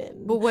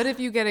London. But what if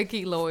you get a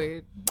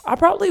keloid? I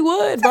probably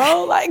would,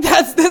 bro. Like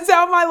that's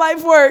how my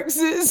life works.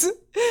 Is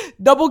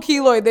double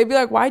keloid. They'd be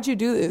like, "Why'd you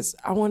do this?"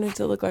 I wanted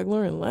to look like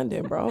Lauren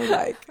London, bro.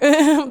 Like,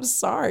 I'm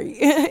sorry.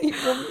 You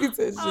feel me? It's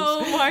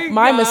just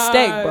my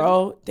mistake,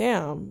 bro.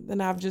 Damn. Then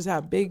I've just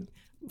had big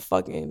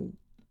fucking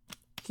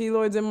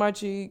keloids in my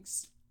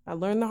cheeks. I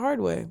learned the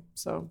hard way.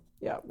 So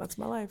yeah, that's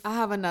my life. I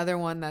have another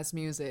one that's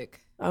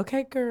music.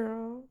 Okay,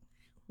 girl.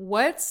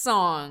 What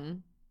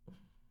song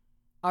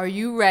are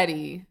you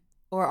ready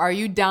or are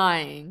you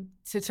dying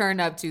to turn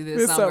up to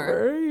this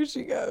summer? Here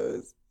she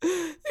goes.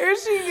 Here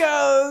she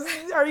goes.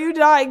 Are you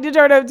dying to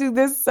turn up to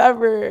this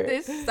summer?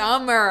 This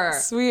summer.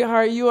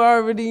 Sweetheart, you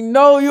already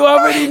know. You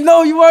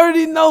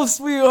already know,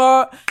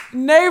 sweetheart.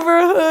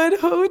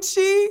 Neighborhood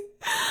Hoochie.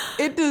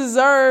 It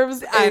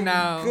deserves a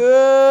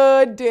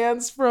good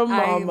dance from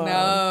mama. I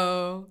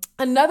know.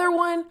 Another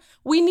one,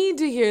 we need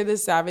to hear the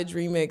Savage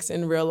remix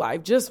in real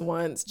life just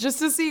once, just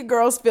to see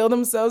girls feel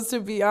themselves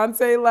to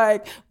Beyonce,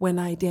 like, when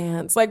I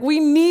dance. Like, we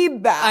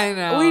need that. I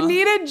know. We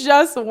need it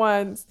just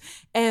once.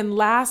 And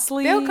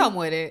lastly... They'll come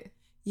with it.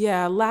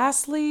 Yeah,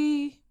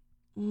 lastly...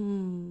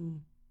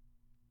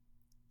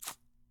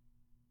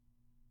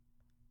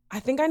 I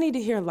think I need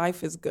to hear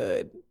Life is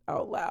Good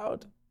out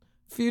loud.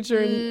 Future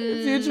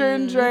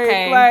and Drake.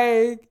 Okay.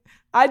 Like,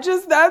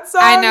 that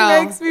song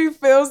makes me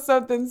feel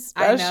something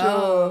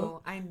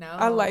special. I know.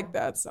 I like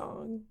that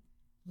song.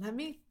 Let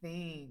me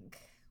think.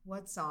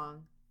 What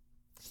song?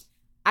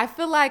 I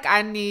feel like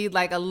I need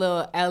like a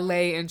little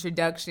LA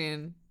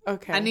introduction.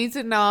 Okay. I need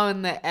to know I'm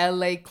in the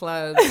LA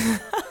club.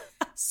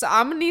 So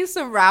I'm gonna need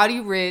some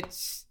Rowdy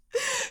Rich.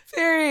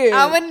 Period.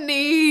 I'm gonna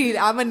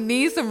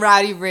need some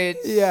Rowdy Rich.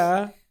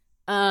 Yeah.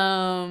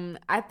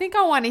 I think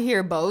I want to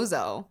hear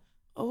Bozo.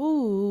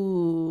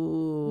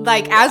 Ooh.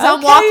 Like as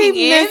I'm walking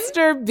in,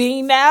 Mr.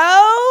 Beano.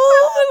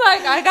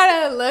 Like I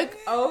gotta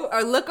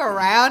look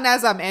around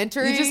as I'm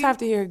entering. You just have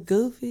to hear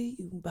Goofy,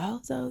 you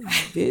Bozo, you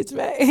bitch,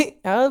 man.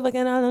 I was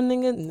looking at them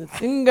niggas in the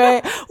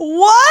finger.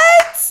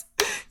 What?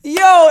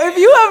 Yo, if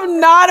you have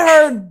not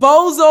heard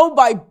Bozo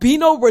by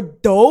Bino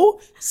Rideau,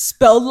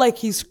 spelled like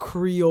he's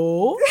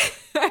Creole,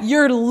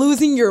 you're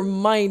losing your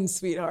mind,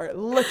 sweetheart.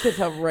 Look it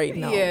up right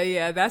now.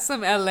 Yeah, that's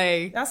some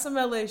LA. That's some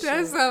LA shit.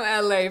 That's some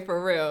LA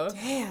for real.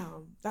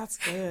 Damn, that's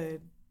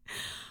good.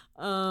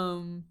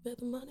 Bet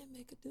the money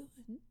make it do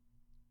it.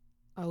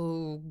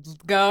 Oh,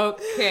 go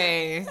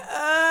okay.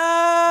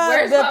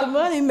 Bet the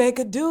money make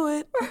it do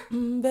it.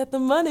 Bet the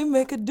money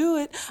make it do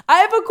it. I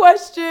have a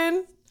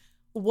question.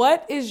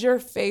 What is your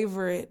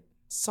favorite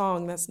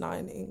song that's not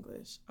in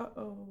English?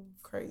 Uh-oh,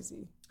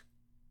 crazy.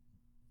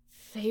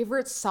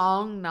 Favorite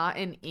song not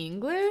in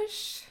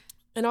English?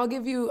 And I'll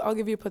give you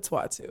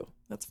patois too.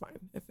 That's fine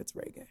if it's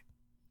reggae.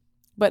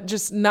 But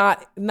just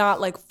not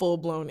like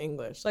full-blown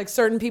English. Like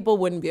certain people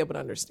wouldn't be able to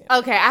understand.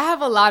 Okay, I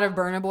have a lot of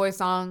Burna Boy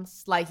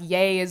songs. Like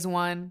Yay is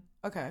one.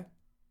 Okay.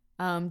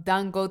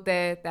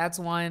 Dangote, that's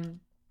one.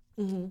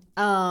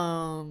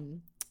 Mm-hmm.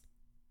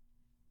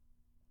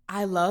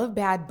 I love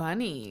Bad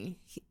Bunny.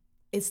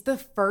 It's the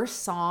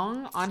first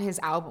song on his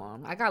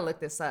album. I gotta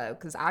look this up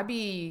because I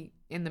be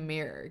in the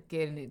mirror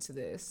getting into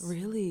this.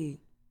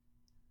 Really?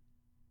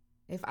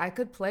 If I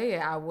could play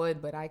it, I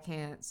would, but I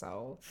can't,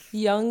 so.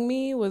 Young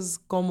Me was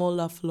Como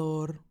la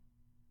Flor.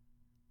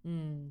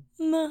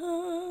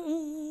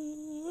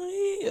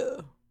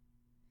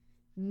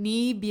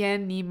 Ni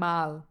bien ni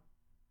mal.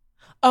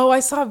 Oh,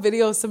 I saw a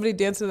video of somebody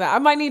dancing to that. I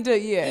might need to,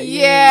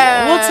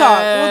 yeah. We'll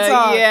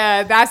talk.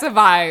 Yeah, that's a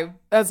vibe.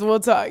 We'll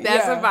talk.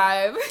 That's a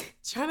vibe.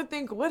 Trying to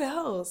think what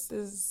else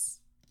is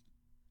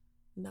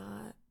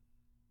not.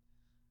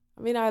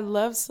 I mean, I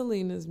love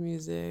Selena's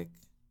music.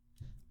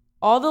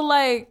 All the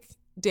like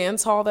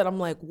dance hall that I'm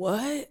like,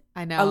 what?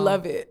 I know. I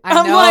love it. I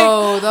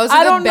know. Like, those are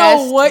I the don't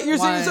best know what you're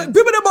saying. It's like,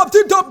 tip up,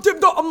 tip top, tip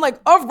top. I'm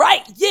like, all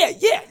right,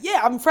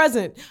 yeah. I'm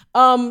present.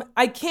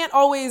 I can't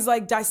always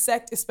like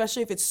dissect,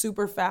 especially if it's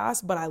super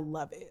fast, but I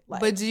love it. Like,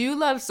 but do you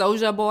love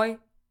Soulja Boy?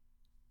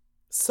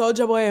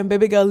 Soulja Boy and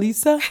Baby Girl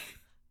Lisa.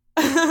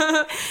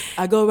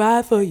 I go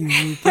ride for you,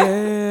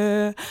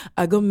 yeah.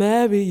 I go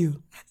marry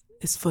you.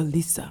 It's for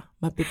Lisa,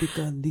 my baby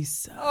girl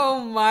Lisa. Oh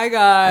my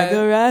God. I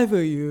go ride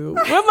for you.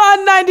 Where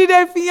my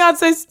 90-day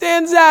fiance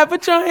stands at?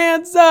 Put your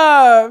hands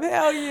up.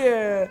 Hell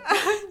yeah.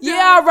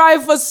 Yeah, I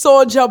ride for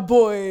Soulja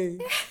Boy.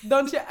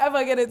 Don't you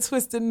ever get it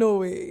twisted, no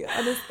way.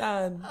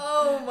 Understand?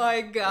 Oh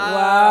my God.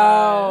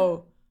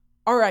 Wow.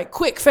 All right,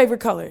 quick,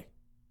 favorite color?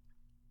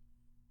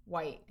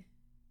 White.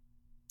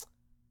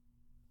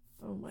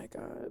 Oh my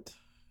God.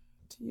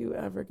 Do you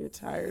ever get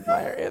tired,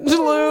 Maya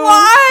Angelou?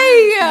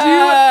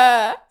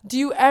 Why? Do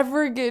you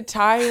ever get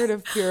tired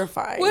of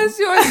purifying? What's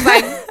yours?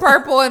 Like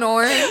purple and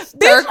orange? Bitch,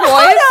 Turquoise?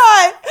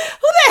 hold on.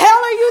 Who the hell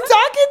are you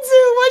talking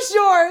to? What's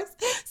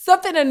yours?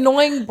 Something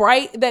annoying,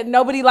 bright that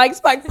nobody likes,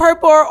 like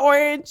purple or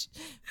orange.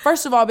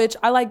 First of all, bitch,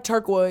 I like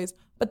turquoise,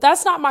 but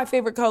that's not my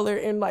favorite color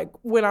in like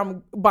when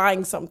I'm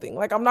buying something.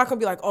 Like I'm not gonna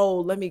be like,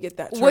 oh, let me get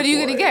that turquoise. What are you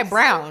gonna get?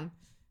 Brown?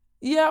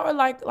 Yeah, or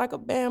like a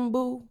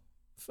bamboo.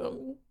 Feel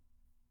me?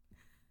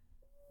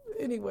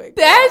 Anyway.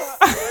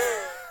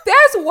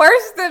 That's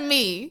worse than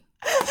me.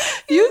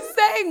 You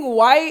saying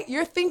white,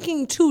 you're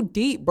thinking too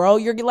deep, bro.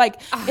 You're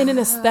like in an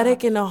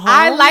aesthetic in a home.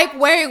 I like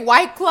wearing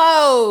white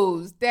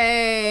clothes.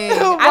 Dang.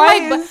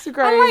 I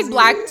like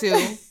black too.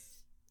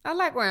 I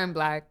like wearing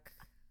black.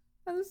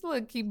 I just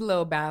keep a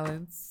little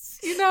balance.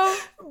 You know?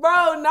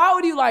 Bro, not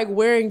what do you like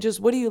wearing, just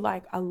what do you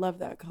like? I love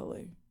that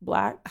color.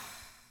 Black?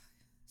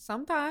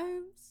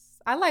 Sometimes.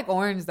 I like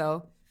orange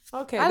though.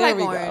 Okay, I there like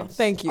we orange. go.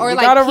 Thank you. Or We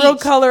like got a peach. real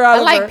color out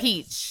of I her. like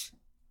peach.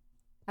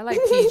 I like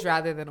peach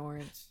rather than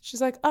orange. She's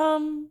like,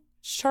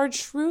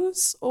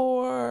 chartreuse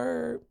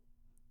or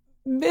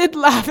mid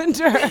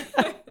lavender.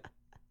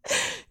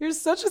 You're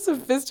such a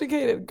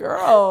sophisticated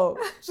girl.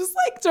 Just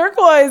like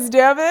turquoise,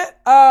 damn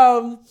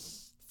it.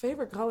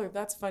 Favorite color,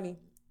 that's funny.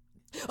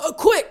 Oh,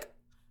 quick.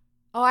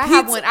 Oh, I Pizza.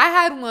 had one. I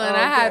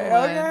had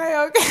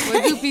one. Okay.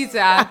 We'll do pizza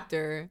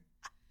after.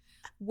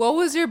 What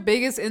was your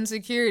biggest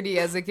insecurity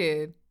as a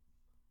kid?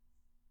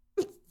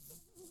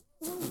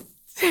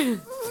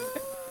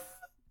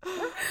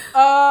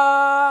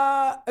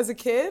 As a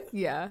kid?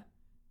 Yeah.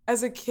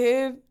 As a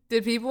kid,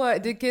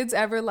 Did kids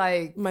ever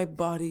like my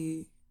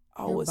body,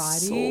 I Your was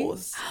body? so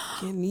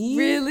skinny.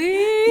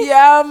 really?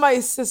 Yeah, my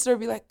sister would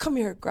be like, come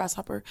here,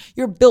 grasshopper.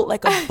 You're built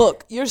like a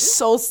book. You're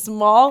so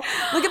small.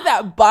 Look at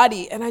that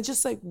body. And I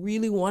just like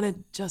really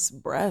wanted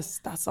just breasts.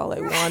 That's all I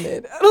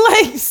wanted.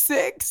 Like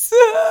 6.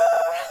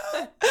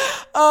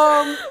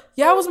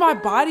 Yeah, it was my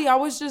body. I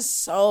was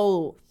just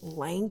so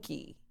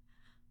lanky.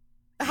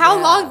 How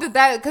Yeah. long did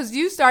that? Because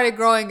you started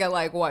growing at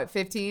like what,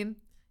 15?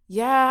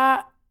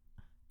 Yeah.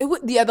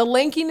 The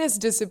lankiness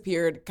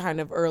disappeared kind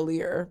of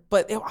earlier,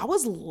 but I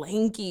was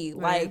lanky.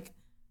 Right.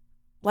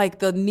 Like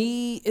the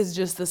knee is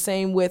just the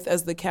same width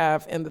as the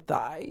calf and the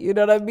thigh. You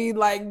know what I mean?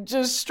 Like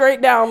just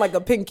straight down like a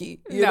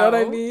pinky. You know what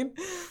I No. mean?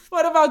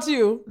 What about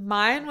you?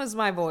 Mine was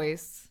my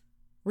voice.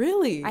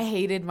 Really? I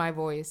hated my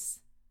voice.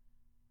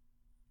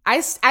 I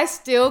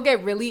still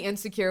get really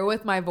insecure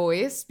with my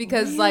voice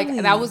because like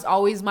Really? that was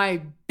always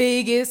my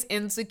biggest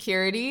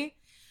insecurity.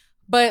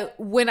 But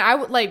when I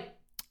would like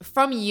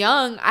from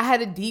young, I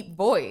had a deep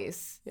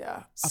voice.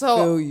 Yeah.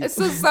 So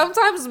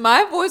sometimes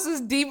my voice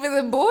was deeper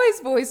than boys'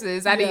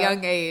 voices at a Yeah.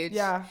 young age.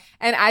 Yeah.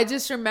 And I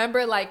just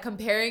remember like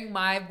comparing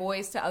my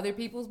voice to other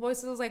people's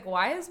voices. I was like,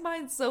 why is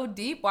mine so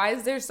deep? Why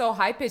is there so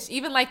high pitched?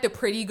 Even like the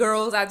pretty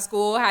girls at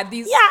school had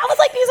these. Yeah, I was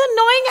like these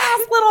annoying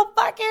ass little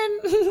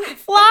fucking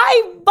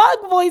fly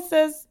bug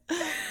voices.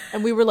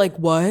 And we were like,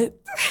 what?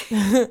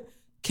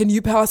 Can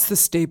you pass the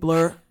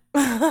stapler?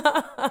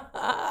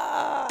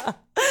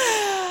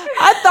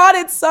 I thought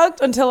it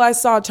sucked until I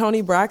saw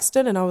Tony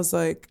Braxton and I was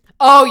like,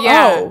 Oh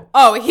yeah.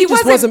 He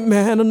just wasn't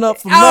man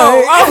enough for me.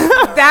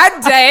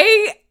 That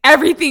day,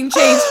 everything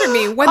changed for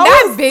me. When I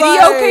that was video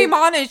like- came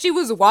on and she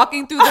was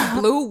walking through the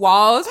blue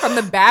walls from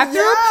the bathroom,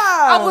 Yeah.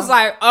 I was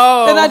like,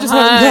 oh. And I just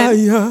went, hun.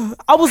 yeah.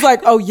 I was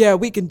like, oh yeah,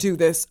 we can do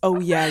this.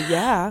 Oh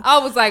yeah. I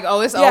was like,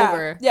 oh, it's Yeah,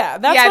 over. yeah.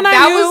 That's Yeah, when I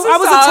that knew was the I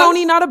was song. a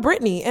Tony, not a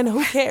Britney, and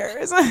who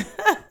cares?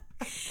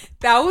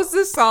 That was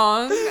the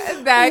song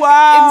that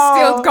Wow.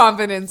 instilled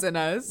confidence in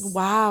us.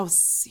 Wow,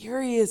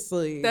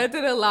 seriously. That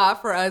did a lot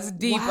for us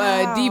deep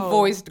Wow.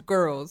 voiced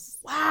girls.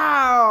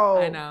 Wow.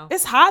 I know.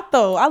 It's hot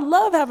though. I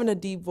love having a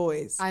deep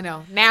voice. I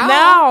know.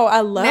 Now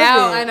I love it.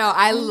 I know.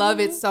 I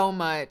love it so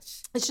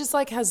much. It's just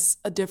like has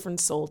a different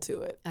soul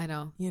to it, I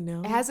know. you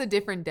know? It has a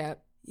different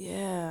depth.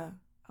 Yeah.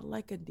 I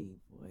like a deep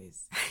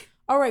voice.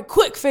 All right,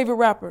 quick favorite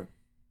rapper.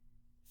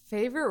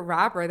 Favorite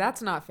rapper?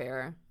 That's not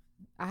fair.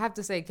 I have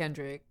to say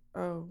Kendrick.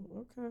 Oh,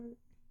 okay.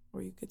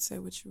 Or you could say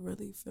what you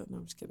really feel. No,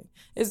 I'm just kidding.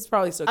 It's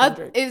probably still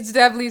Kendrick. It's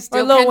definitely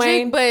still Lil Kendrick,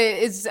 Wayne. but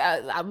it's.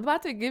 I'm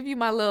about to give you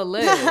my little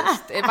list.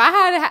 If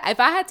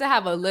I had to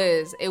have a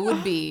list, it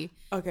would be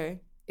Okay.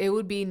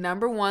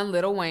 number 1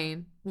 Lil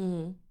Wayne,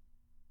 Mm-hmm.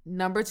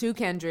 number 2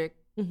 Kendrick,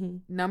 Mm-hmm.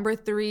 number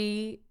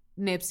 3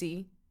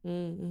 Nipsey,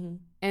 Mm-hmm.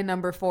 and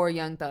number 4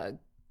 Young Thug.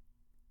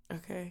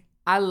 Okay.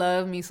 I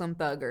love me some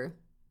Thugger.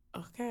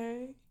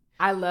 Okay.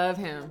 I love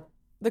him.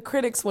 The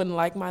critics wouldn't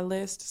like my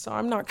list, so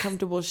I'm not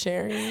comfortable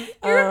sharing.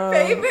 Your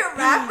favorite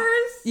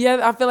rappers? Yeah,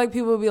 I feel like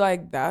people would be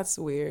like, that's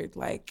weird.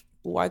 Like,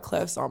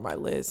 Wyclef's on my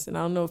list. And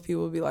I don't know if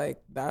people would be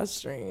like, that's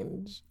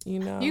strange. You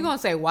know? You gonna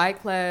say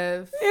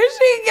Wyclef? Here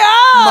she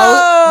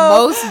goes.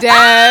 Most Def.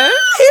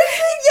 Here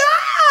she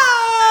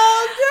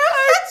goes. Girl,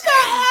 get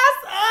your ass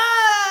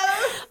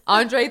up.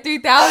 Andre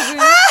 3000.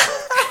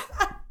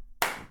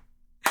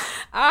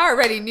 I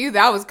already knew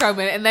that was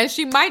coming. And then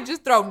she might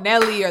just throw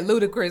Nelly or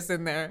Ludacris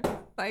in there.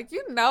 Like,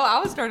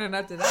 I was turning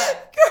up to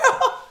that.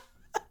 Girl,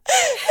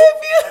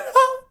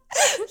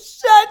 if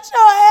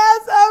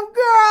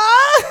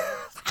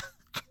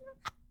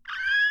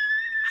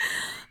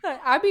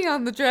I be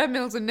on the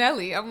treadmills with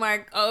Nelly. I'm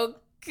like,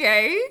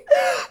 okay.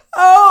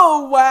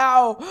 Oh,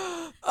 wow.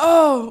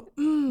 Oh,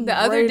 The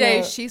other day,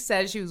 Brayda. she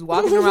said she was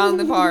walking around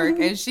the park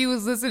and she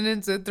was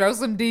listening to Throw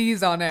Some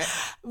D's on it.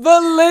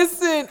 But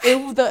listen,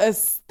 the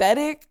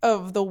aesthetic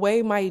of the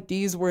way my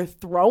D's were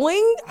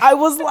throwing, I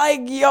was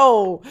like,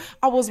 yo,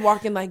 I was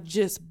walking like,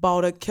 just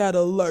bought a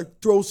Cadillac,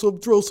 throw some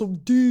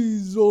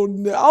D's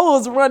on there. I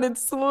was running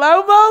slow-mo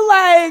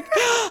like,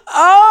 oh,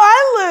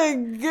 I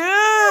look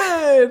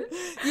good.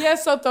 Yeah,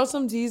 so throw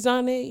some D's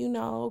on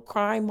it,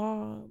 Crime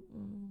Mob.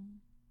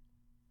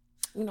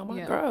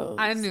 My girls.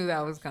 I knew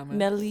that was coming.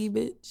 Nelly,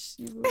 bitch.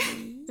 You feel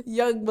me?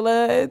 Young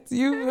Bloods.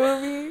 You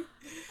feel me?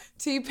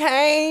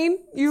 T-Pain.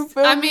 You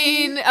feel me? I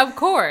mean, of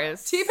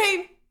course.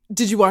 T-Pain.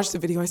 Did you watch the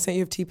video I sent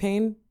you of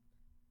T-Pain?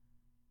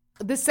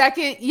 The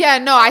second,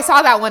 I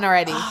saw that one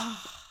already.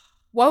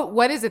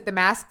 What is it? The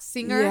Masked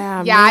Singer? Yeah,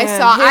 I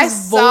man.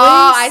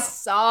 I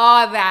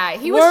saw that.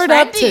 He was Word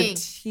up trending.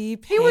 to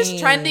T-Pain. He was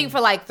trending for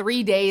like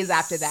 3 days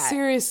after that.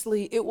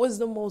 Seriously, it was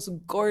the most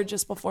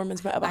gorgeous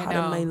performance I've ever had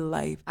in my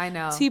life. I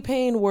know.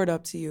 T-Pain, word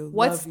up to you.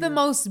 What's Love the you.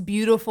 most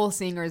beautiful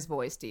singer's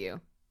voice to you?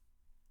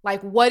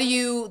 Like,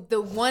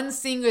 the one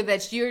singer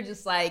that you're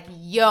just like,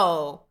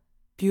 yo,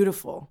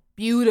 Beautiful.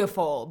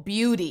 beautiful,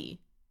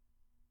 beauty.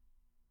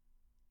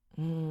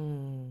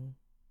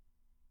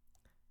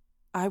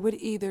 I would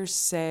either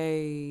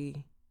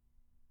say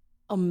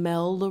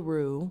Amel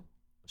Larue.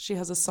 She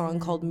has a song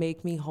called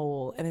Make Me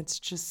Whole, and it's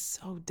just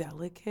so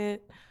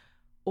delicate.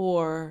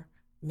 Or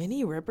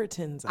Minnie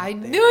Riperton's out I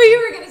there. knew you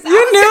were going to say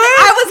You knew it?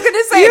 I was going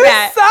to say You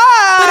that. saw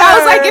But I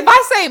was like, her. if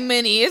I say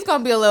Minnie, it's going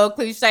to be a little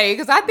cliche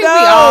because I think we No.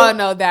 all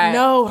know that.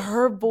 No,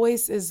 her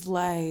voice is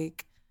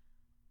like,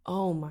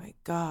 oh my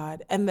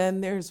God. And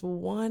then there's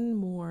one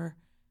more.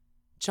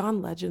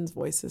 John Legend's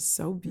voice is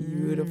so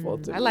beautiful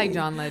to me. I like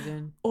John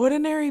Legend.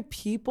 Ordinary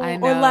People. I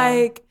Or know.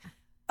 like,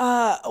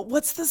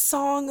 what's the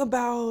song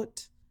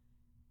about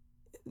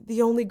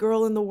the only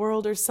girl in the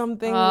world or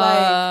something?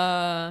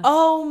 Like,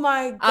 oh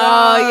my God.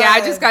 Oh, yeah.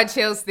 I just got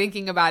chills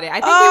thinking about it. I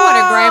think he won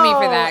a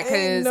Grammy for that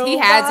because he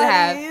had to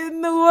have.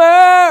 in the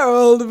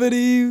world but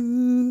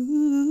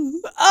you.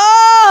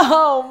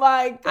 Oh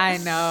my God. I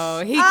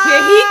know. He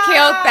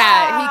killed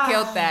that. He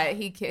killed that.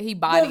 He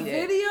bodied the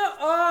it. video.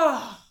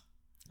 Oh,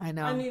 I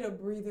know. I need a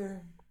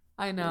breather.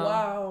 I know.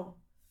 Wow.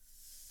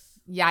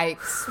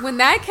 Yikes. When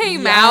that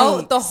came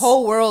out, the Yikes.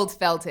 whole world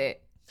felt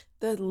it.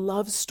 The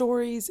love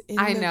stories in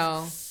I the-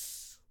 know.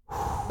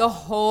 The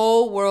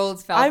whole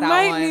world felt I that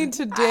might one. need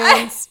to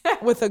dance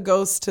with a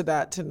ghost to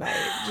that tonight.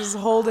 Just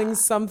holding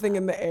something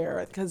in the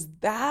air. Because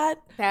that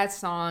That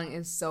song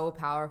is so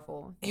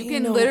powerful. You Ain't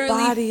can nobody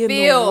literally in the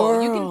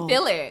feel. You can world.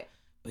 feel it.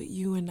 but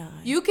you and I.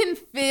 You can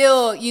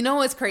feel. You know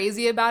what's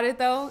crazy about it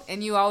though?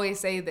 And you always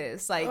say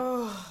this. Like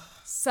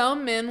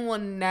some men will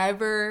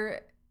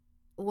never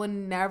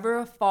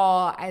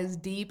fall as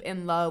deep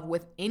in love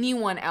with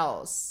anyone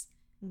else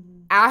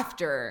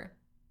after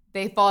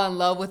they fall in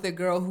love with a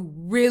girl who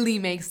really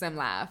makes them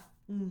laugh.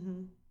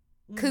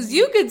 Cause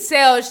you could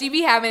tell she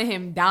be having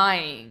him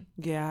dying.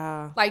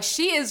 Yeah. Like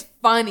she is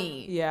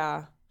funny.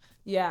 Yeah.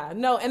 Yeah.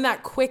 No, and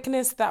that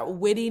quickness, that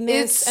wittiness,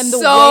 It's and the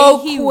so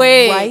way he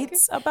quick.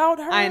 writes about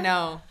her. I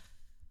know.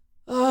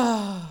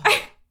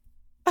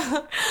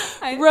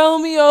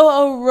 Romeo,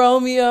 oh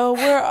Romeo,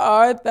 where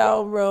art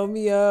thou,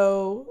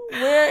 Romeo?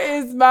 Where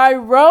is my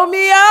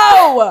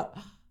Romeo?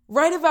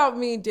 Write about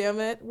me, damn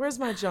it. Where's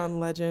my John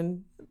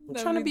Legend? I'm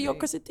trying to be your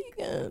Chrissy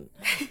Teigen.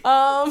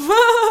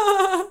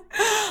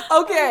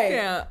 Okay.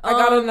 Yeah, I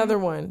got another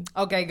one.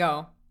 Okay,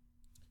 go.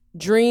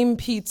 Dream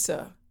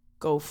Pizza.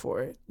 Go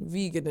for it.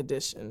 Vegan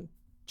edition.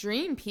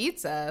 Dream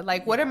pizza.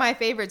 Like, what are my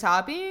favorite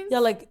toppings? Yeah,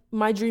 like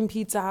my dream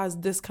pizza has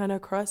this kind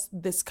of crust,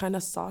 this kind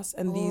of sauce,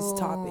 and these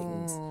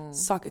toppings.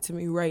 Suck it to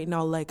me right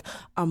now like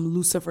I'm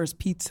Lucifer's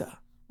Pizza.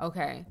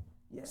 Okay.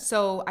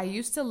 So I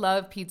used to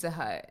love Pizza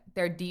Hut.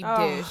 Their deep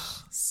dish.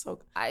 So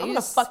I I'm gonna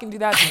used- fucking do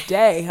that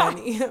today,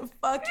 honey.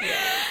 Fuck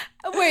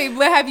yeah. Wait,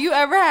 but have you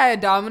ever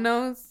had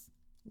Domino's?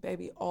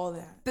 Baby, all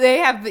that. They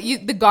have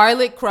the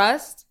garlic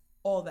crust.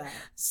 All that.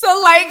 So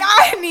like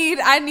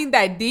I need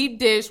that deep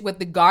dish with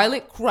the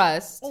garlic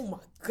crust. Oh my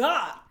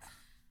God.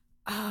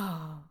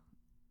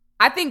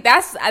 I think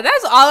that's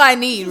all I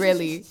need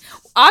really.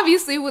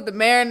 Obviously with the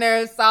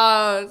marinara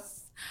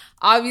sauce,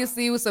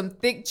 obviously with some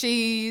thick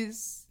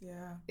cheese.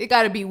 Yeah. It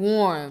got to be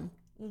warm.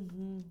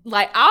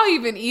 Like I'll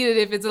even eat it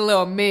if it's a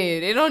little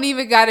mid. It don't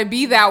even got to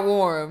be that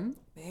warm.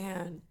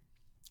 Man.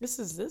 This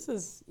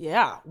is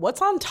yeah.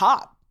 What's on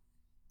top?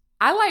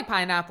 I like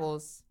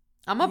pineapples.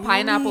 I'm a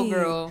pineapple Really?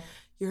 girl.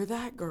 You're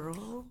that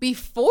girl.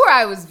 Before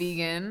I was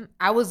vegan,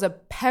 I was a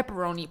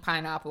pepperoni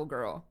pineapple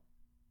girl.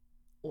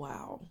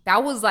 Wow.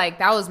 That was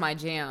my I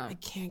jam.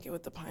 can't get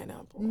with the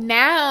pineapple.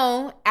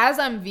 Now, as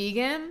I'm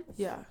vegan,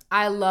 Yeah.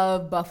 I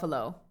love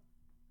buffalo.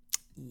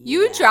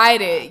 You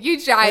tried it.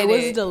 It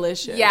was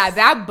delicious. Yeah,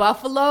 that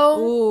buffalo.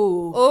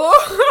 Ooh.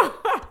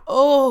 Oh,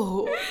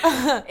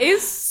 Oh.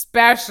 it's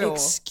special.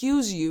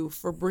 Excuse you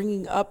for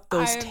bringing up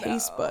those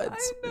taste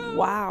buds.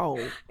 Wow.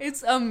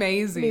 It's Let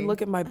amazing. me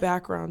look at my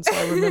background so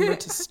I remember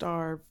to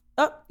starve.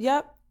 Oh,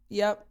 yep.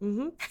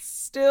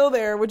 Still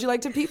there. Would you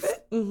like to peep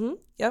it?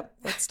 Yep.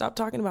 Let's stop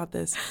talking about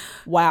this.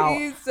 Wow.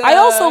 Pizza. I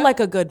also like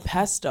a good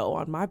pesto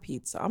on my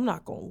pizza. I'm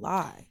not going to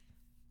lie.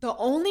 The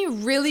only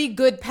really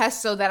good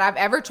pesto that I've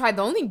ever tried,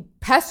 the only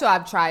pesto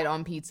I've tried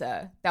on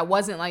pizza that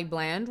wasn't like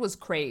bland was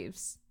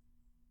Crave's.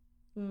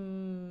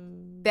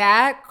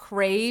 That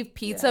Crave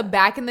pizza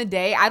back in the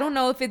day, I don't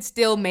know if it's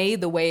still made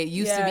the way it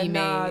used to be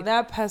made.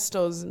 That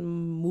pesto's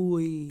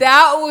muy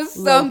That was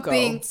loco.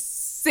 something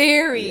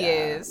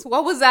serious.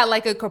 What was that,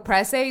 like a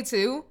caprese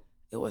too?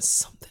 It was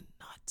something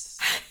nuts.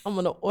 I'm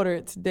going to order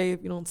it today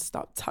if you don't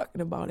stop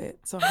talking about it.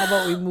 So how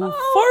about we move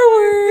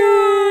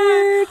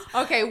forward?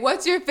 Okay,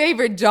 what's your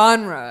favorite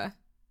genre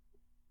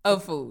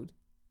of food?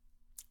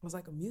 It was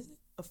like a music,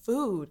 a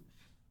food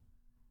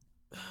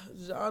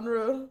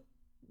genre.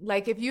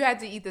 Like if you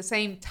had to eat the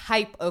same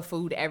type of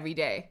food every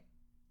day.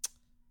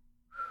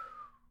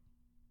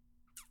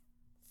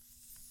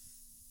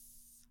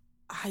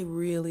 I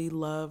really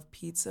love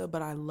pizza,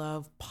 but I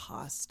love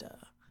pasta.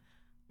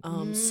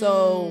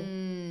 So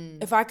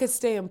if I could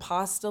stay in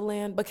pasta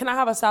land, but can I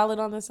have a salad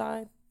on the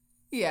side?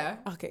 Yeah.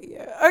 Okay,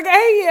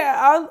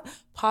 yeah.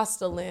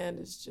 Pasta land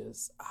is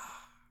just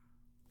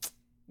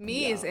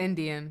Me is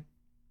Indian.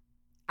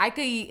 I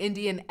could eat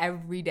Indian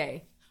every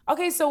day.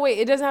 Okay, so wait,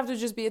 it doesn't have to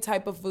just be a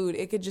type of food.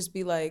 It could just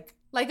be like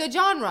a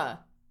genre.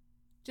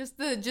 Just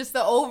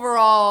the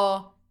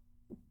overall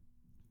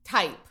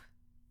type.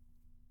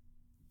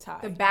 Thai.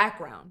 The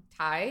background.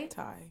 Thai?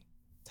 Thai.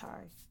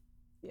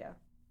 Yeah.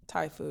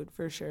 Thai food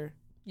for sure.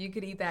 You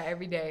could eat that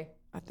every day.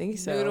 I think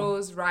so.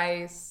 Noodles,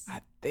 rice.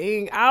 I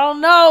don't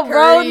know,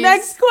 bro. Curries.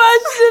 Next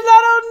question.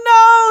 I don't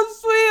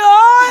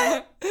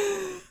know,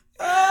 sweetheart.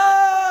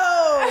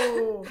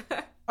 Oh.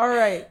 All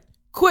right.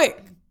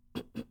 Quick.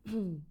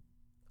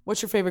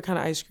 What's your favorite kind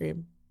of ice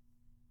cream?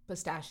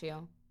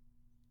 Pistachio.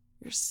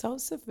 You're so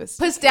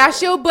sophisticated.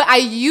 Pistachio, but I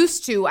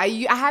used to. I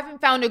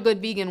haven't found a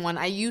good vegan one.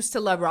 I used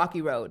to love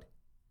Rocky Road.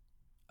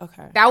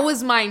 Okay. That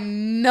was my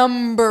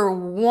number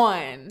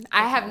one.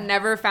 I have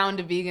never found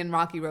a vegan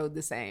Rocky Road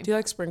the same. Do you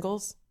like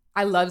sprinkles?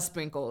 I love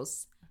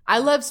sprinkles. I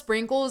love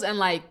sprinkles and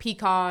like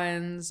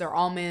pecans or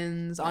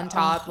almonds on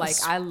top. Like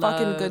I love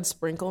fucking good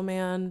sprinkle,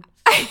 man.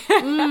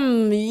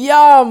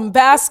 Yum.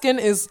 Baskin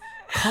is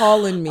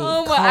calling me.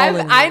 Oh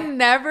calling my! I me.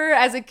 never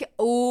as a kid.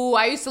 Oh,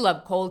 I used to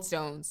love Cold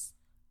Stones.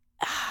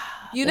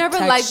 You The never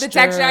liked the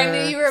texture. I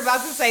knew you were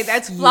about to say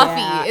that's fluffy.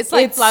 Yeah, it's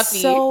like fluffy.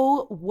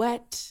 So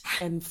wet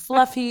and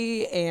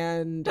fluffy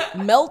and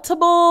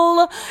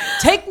meltable.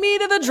 Take me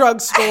to the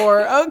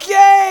drugstore,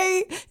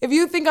 okay? If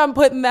you think I'm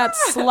putting that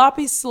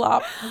sloppy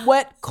slop,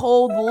 wet,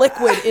 cold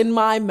liquid in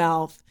my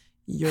mouth,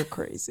 you're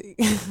crazy.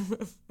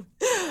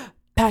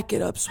 Pack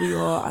it up,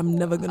 sweetheart. I'm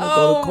never gonna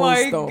go to Cold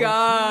Stone. Oh my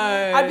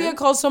God. I'd be at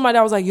Cold Stone. My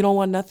dad was like, "You don't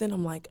want nothing?"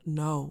 I'm like,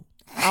 "No."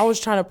 I was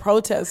trying to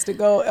protest to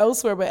go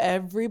elsewhere, but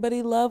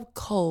everybody loved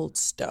Cold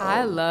Stone.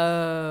 I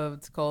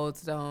loved Cold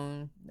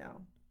Stone.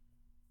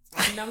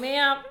 No,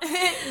 ma'am.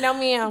 No,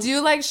 ma'am. Do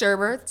you like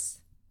sherbets?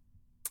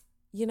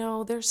 You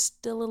know, they're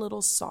still a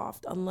little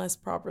soft unless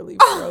properly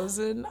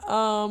frozen.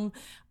 I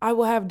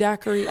will have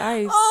daiquiri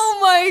ice. Oh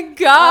my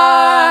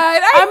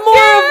God. I'm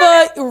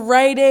more of a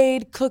Rite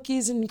Aid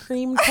cookies and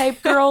cream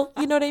type girl.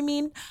 You know what I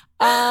mean?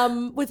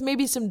 With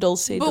maybe some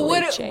dulce de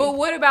leche. But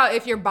what about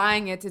if you're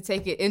buying it to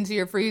take it into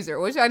your freezer,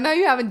 which I know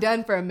you haven't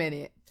done for a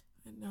minute.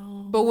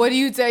 No. But what do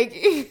you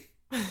take?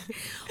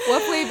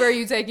 What flavor are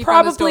you taking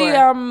Probably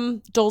from the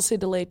store? Dulce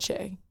de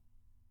leche.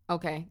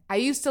 Okay. I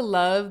used to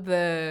love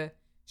the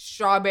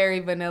strawberry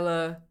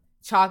vanilla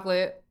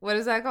chocolate. What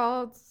is that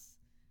called?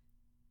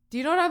 Do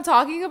you know what I'm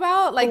talking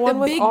about? Like the one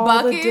big with all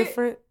bucket. the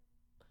different,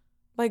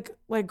 like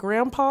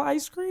grandpa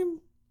ice cream.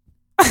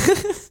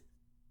 The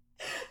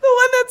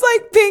one that's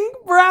like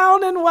pink,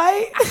 brown, and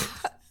white.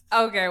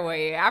 Okay,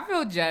 wait. I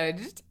feel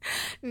judged.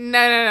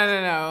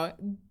 No.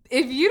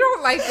 If you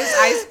don't like this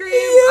ice cream,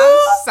 I'm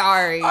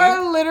sorry.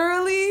 Are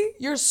literally,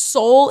 your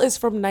soul is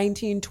from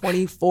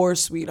 1924,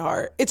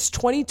 sweetheart. It's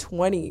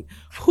 2020.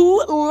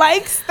 Who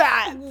likes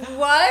that?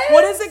 What?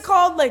 What is it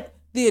called? Like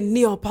the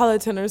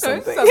Neapolitan or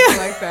something? Something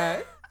like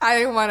that. I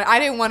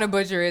didn't want to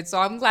butcher it, so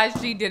I'm glad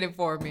she did it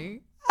for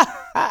me.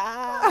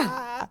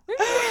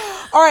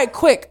 All right,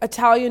 quick.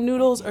 Italian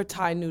noodles or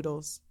Thai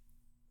noodles?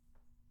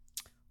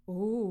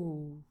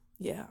 Ooh.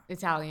 Yeah.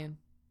 Italian.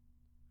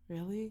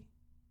 Really?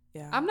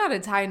 Yeah. I'm not a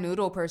Thai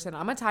noodle person.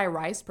 I'm a Thai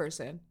rice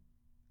person.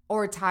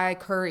 Or Thai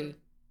curry.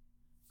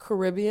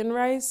 Caribbean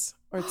rice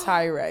or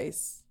Thai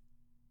rice?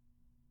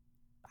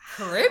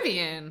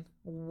 Caribbean?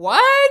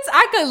 What?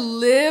 I could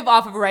live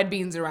off of red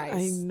beans and rice.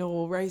 I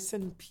know, rice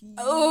and peas.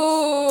 Ooh.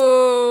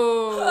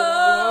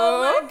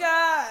 Oh my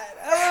God.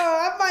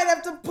 Oh, I might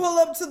have to pull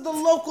up to the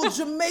local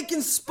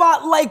Jamaican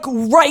spot like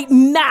right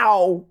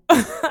now.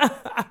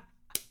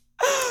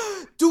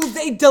 Do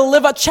they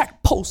deliver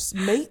check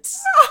Postmates?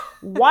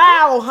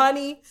 Wow,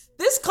 honey.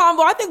 This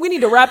combo, I think we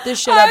need to wrap this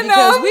shit up I know,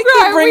 because I'm we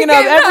sorry, keep bringing we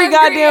up get every hungry,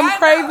 goddamn I know.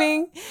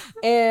 craving.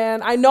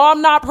 And I know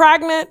I'm not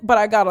pregnant, but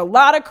I got a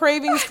lot of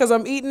cravings because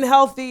I'm eating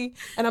healthy.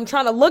 And I'm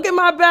trying to look at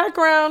my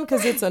background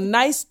because it's a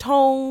nice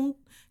tone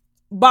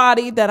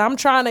body that I'm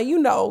trying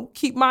to,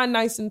 keep mine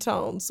nice and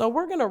toned. So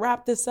we're going to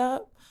wrap this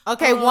up.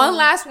 Okay, one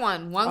last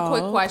one. One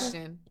quick okay.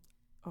 question.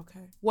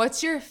 Okay.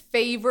 What's your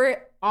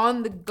favorite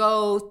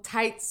on-the-go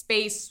tight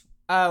space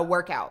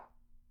workout?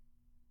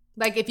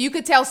 Like if you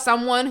could tell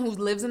someone who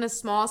lives in a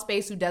small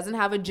space, who doesn't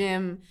have a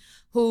gym,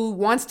 who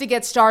wants to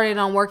get started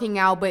on working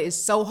out but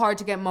is so hard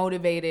to get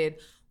motivated,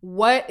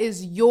 what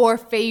is your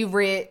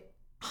favorite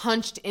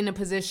hunched in a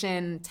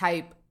position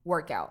type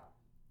workout?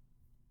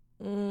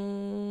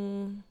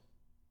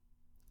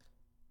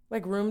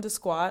 Like room to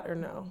squat or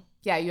no?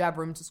 Yeah, you have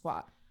room to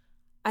squat.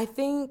 I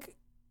think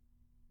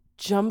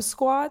jump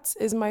squats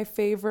is my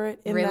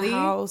favorite in Really? the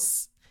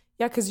house.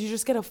 Yeah, because you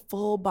just get a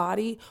full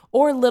body,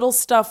 or little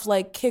stuff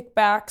like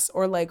kickbacks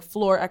or like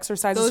floor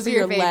exercises Those for are your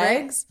your favorite?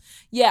 legs.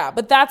 Yeah,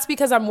 but that's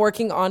because I'm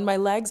working on my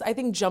legs. I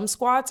think jump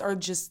squats are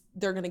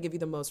they're going to give you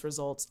the most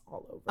results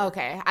all over.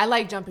 Okay, I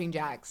like jumping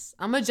jacks.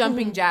 I'm a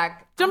jumping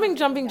jack.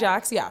 Jumping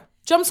jacks, yeah.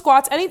 Jump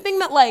squats, anything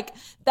that like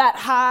that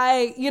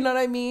high, you know what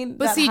I mean?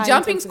 But That see, high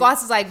jumping intensity.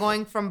 squats is like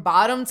going from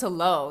bottom to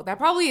low. That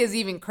probably is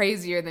even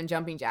crazier than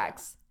jumping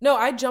jacks. No,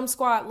 I jump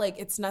squat like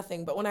it's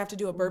nothing, but when I have to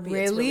do a burpee,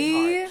 it's Really?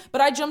 really hard. But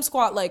I jump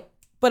squat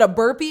but a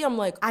burpee, I'm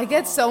like, I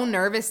get so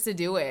nervous to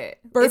do it.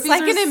 Burpees It's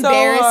like are an so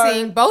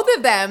embarrassing. hard. Both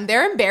of them,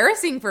 they're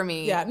embarrassing for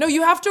me. yeah, no,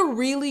 you have to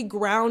really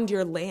ground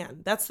your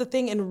land. That's the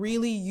thing, and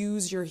really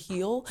use your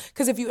heel.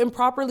 Because if you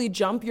improperly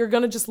jump, you're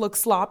gonna just look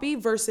sloppy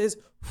versus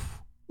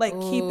like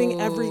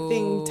keeping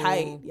everything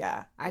tight.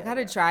 Yeah, I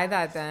gotta try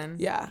that then.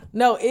 yeah.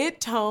 No,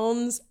 it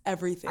tones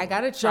everything. I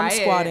gotta try jump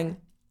it. squatting.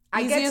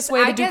 I Easiest get,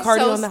 way to I do get cardio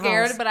so in the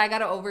scared, house. but I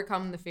gotta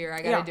overcome the fear. I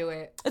gotta Yeah. do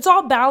it. It's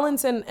all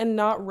balance and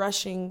not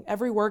rushing.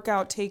 Every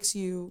workout takes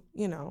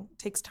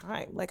takes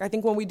time. Like I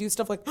think when we do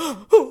stuff like,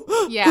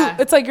 Yeah.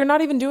 it's like you're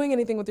not even doing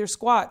anything with your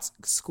squats.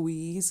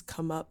 Squeeze,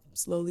 come up,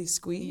 slowly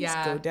squeeze,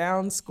 Yeah. go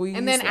down, squeeze.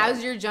 And then like-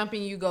 as you're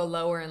jumping, you go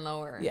lower and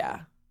lower.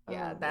 yeah.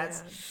 Yeah, Oh,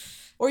 that's man.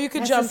 Or you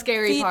could that's the jump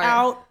scary feet part.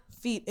 out,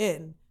 feet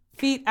in.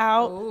 Feet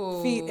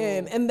out, feet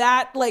in. And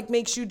that like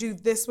makes you do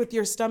this with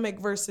your stomach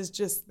versus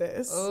just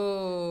this.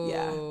 Oh,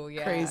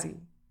 yeah. Crazy.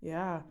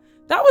 Yeah.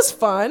 That was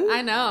fun.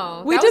 I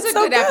know. We that did was a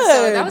so good episode.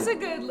 good. That was a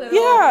good little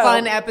Yeah.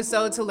 fun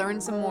episode to learn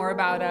some more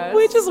about us.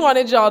 We just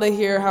wanted y'all to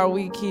hear how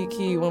we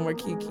kiki when we're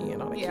kikiing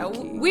on a yeah,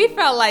 kiki. we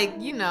felt like,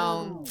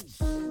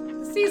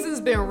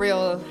 season's been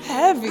real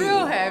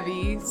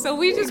heavy. So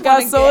we just got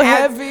want to so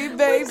heavy, We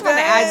baby. just want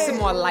to add some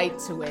more light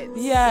to it.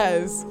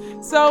 Yes.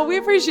 So we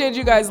appreciate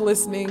you guys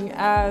listening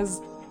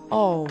as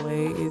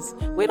always.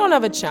 We don't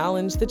have a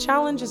challenge. The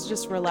challenge is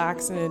just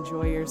relax and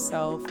enjoy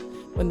yourself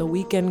when the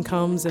weekend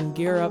comes and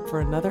gear up for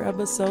another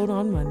episode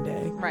on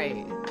Monday. Right.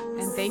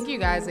 And thank you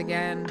guys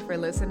again for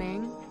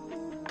listening.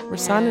 We're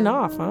signing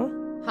off, huh?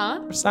 Huh?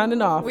 We're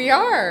signing off. We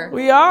are.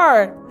 We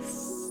are.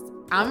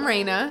 I'm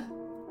Raina.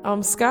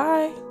 I'm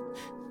Sky.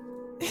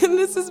 And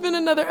this has been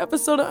another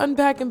episode of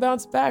Unpack and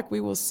Bounce Back.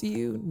 We will see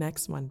you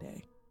next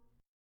Monday.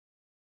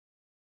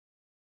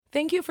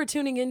 Thank you for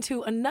tuning in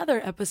to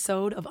another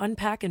episode of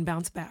Unpack and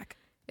Bounce Back.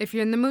 If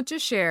you're in the mood to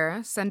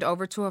share, send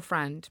over to a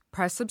friend.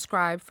 Press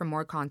subscribe for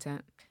more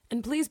content.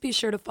 And please be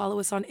sure to follow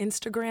us on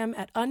Instagram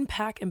at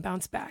Unpack and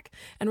Bounce Back.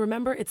 And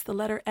remember, it's the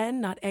letter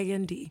N, not A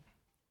and D.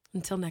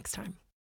 Until next time.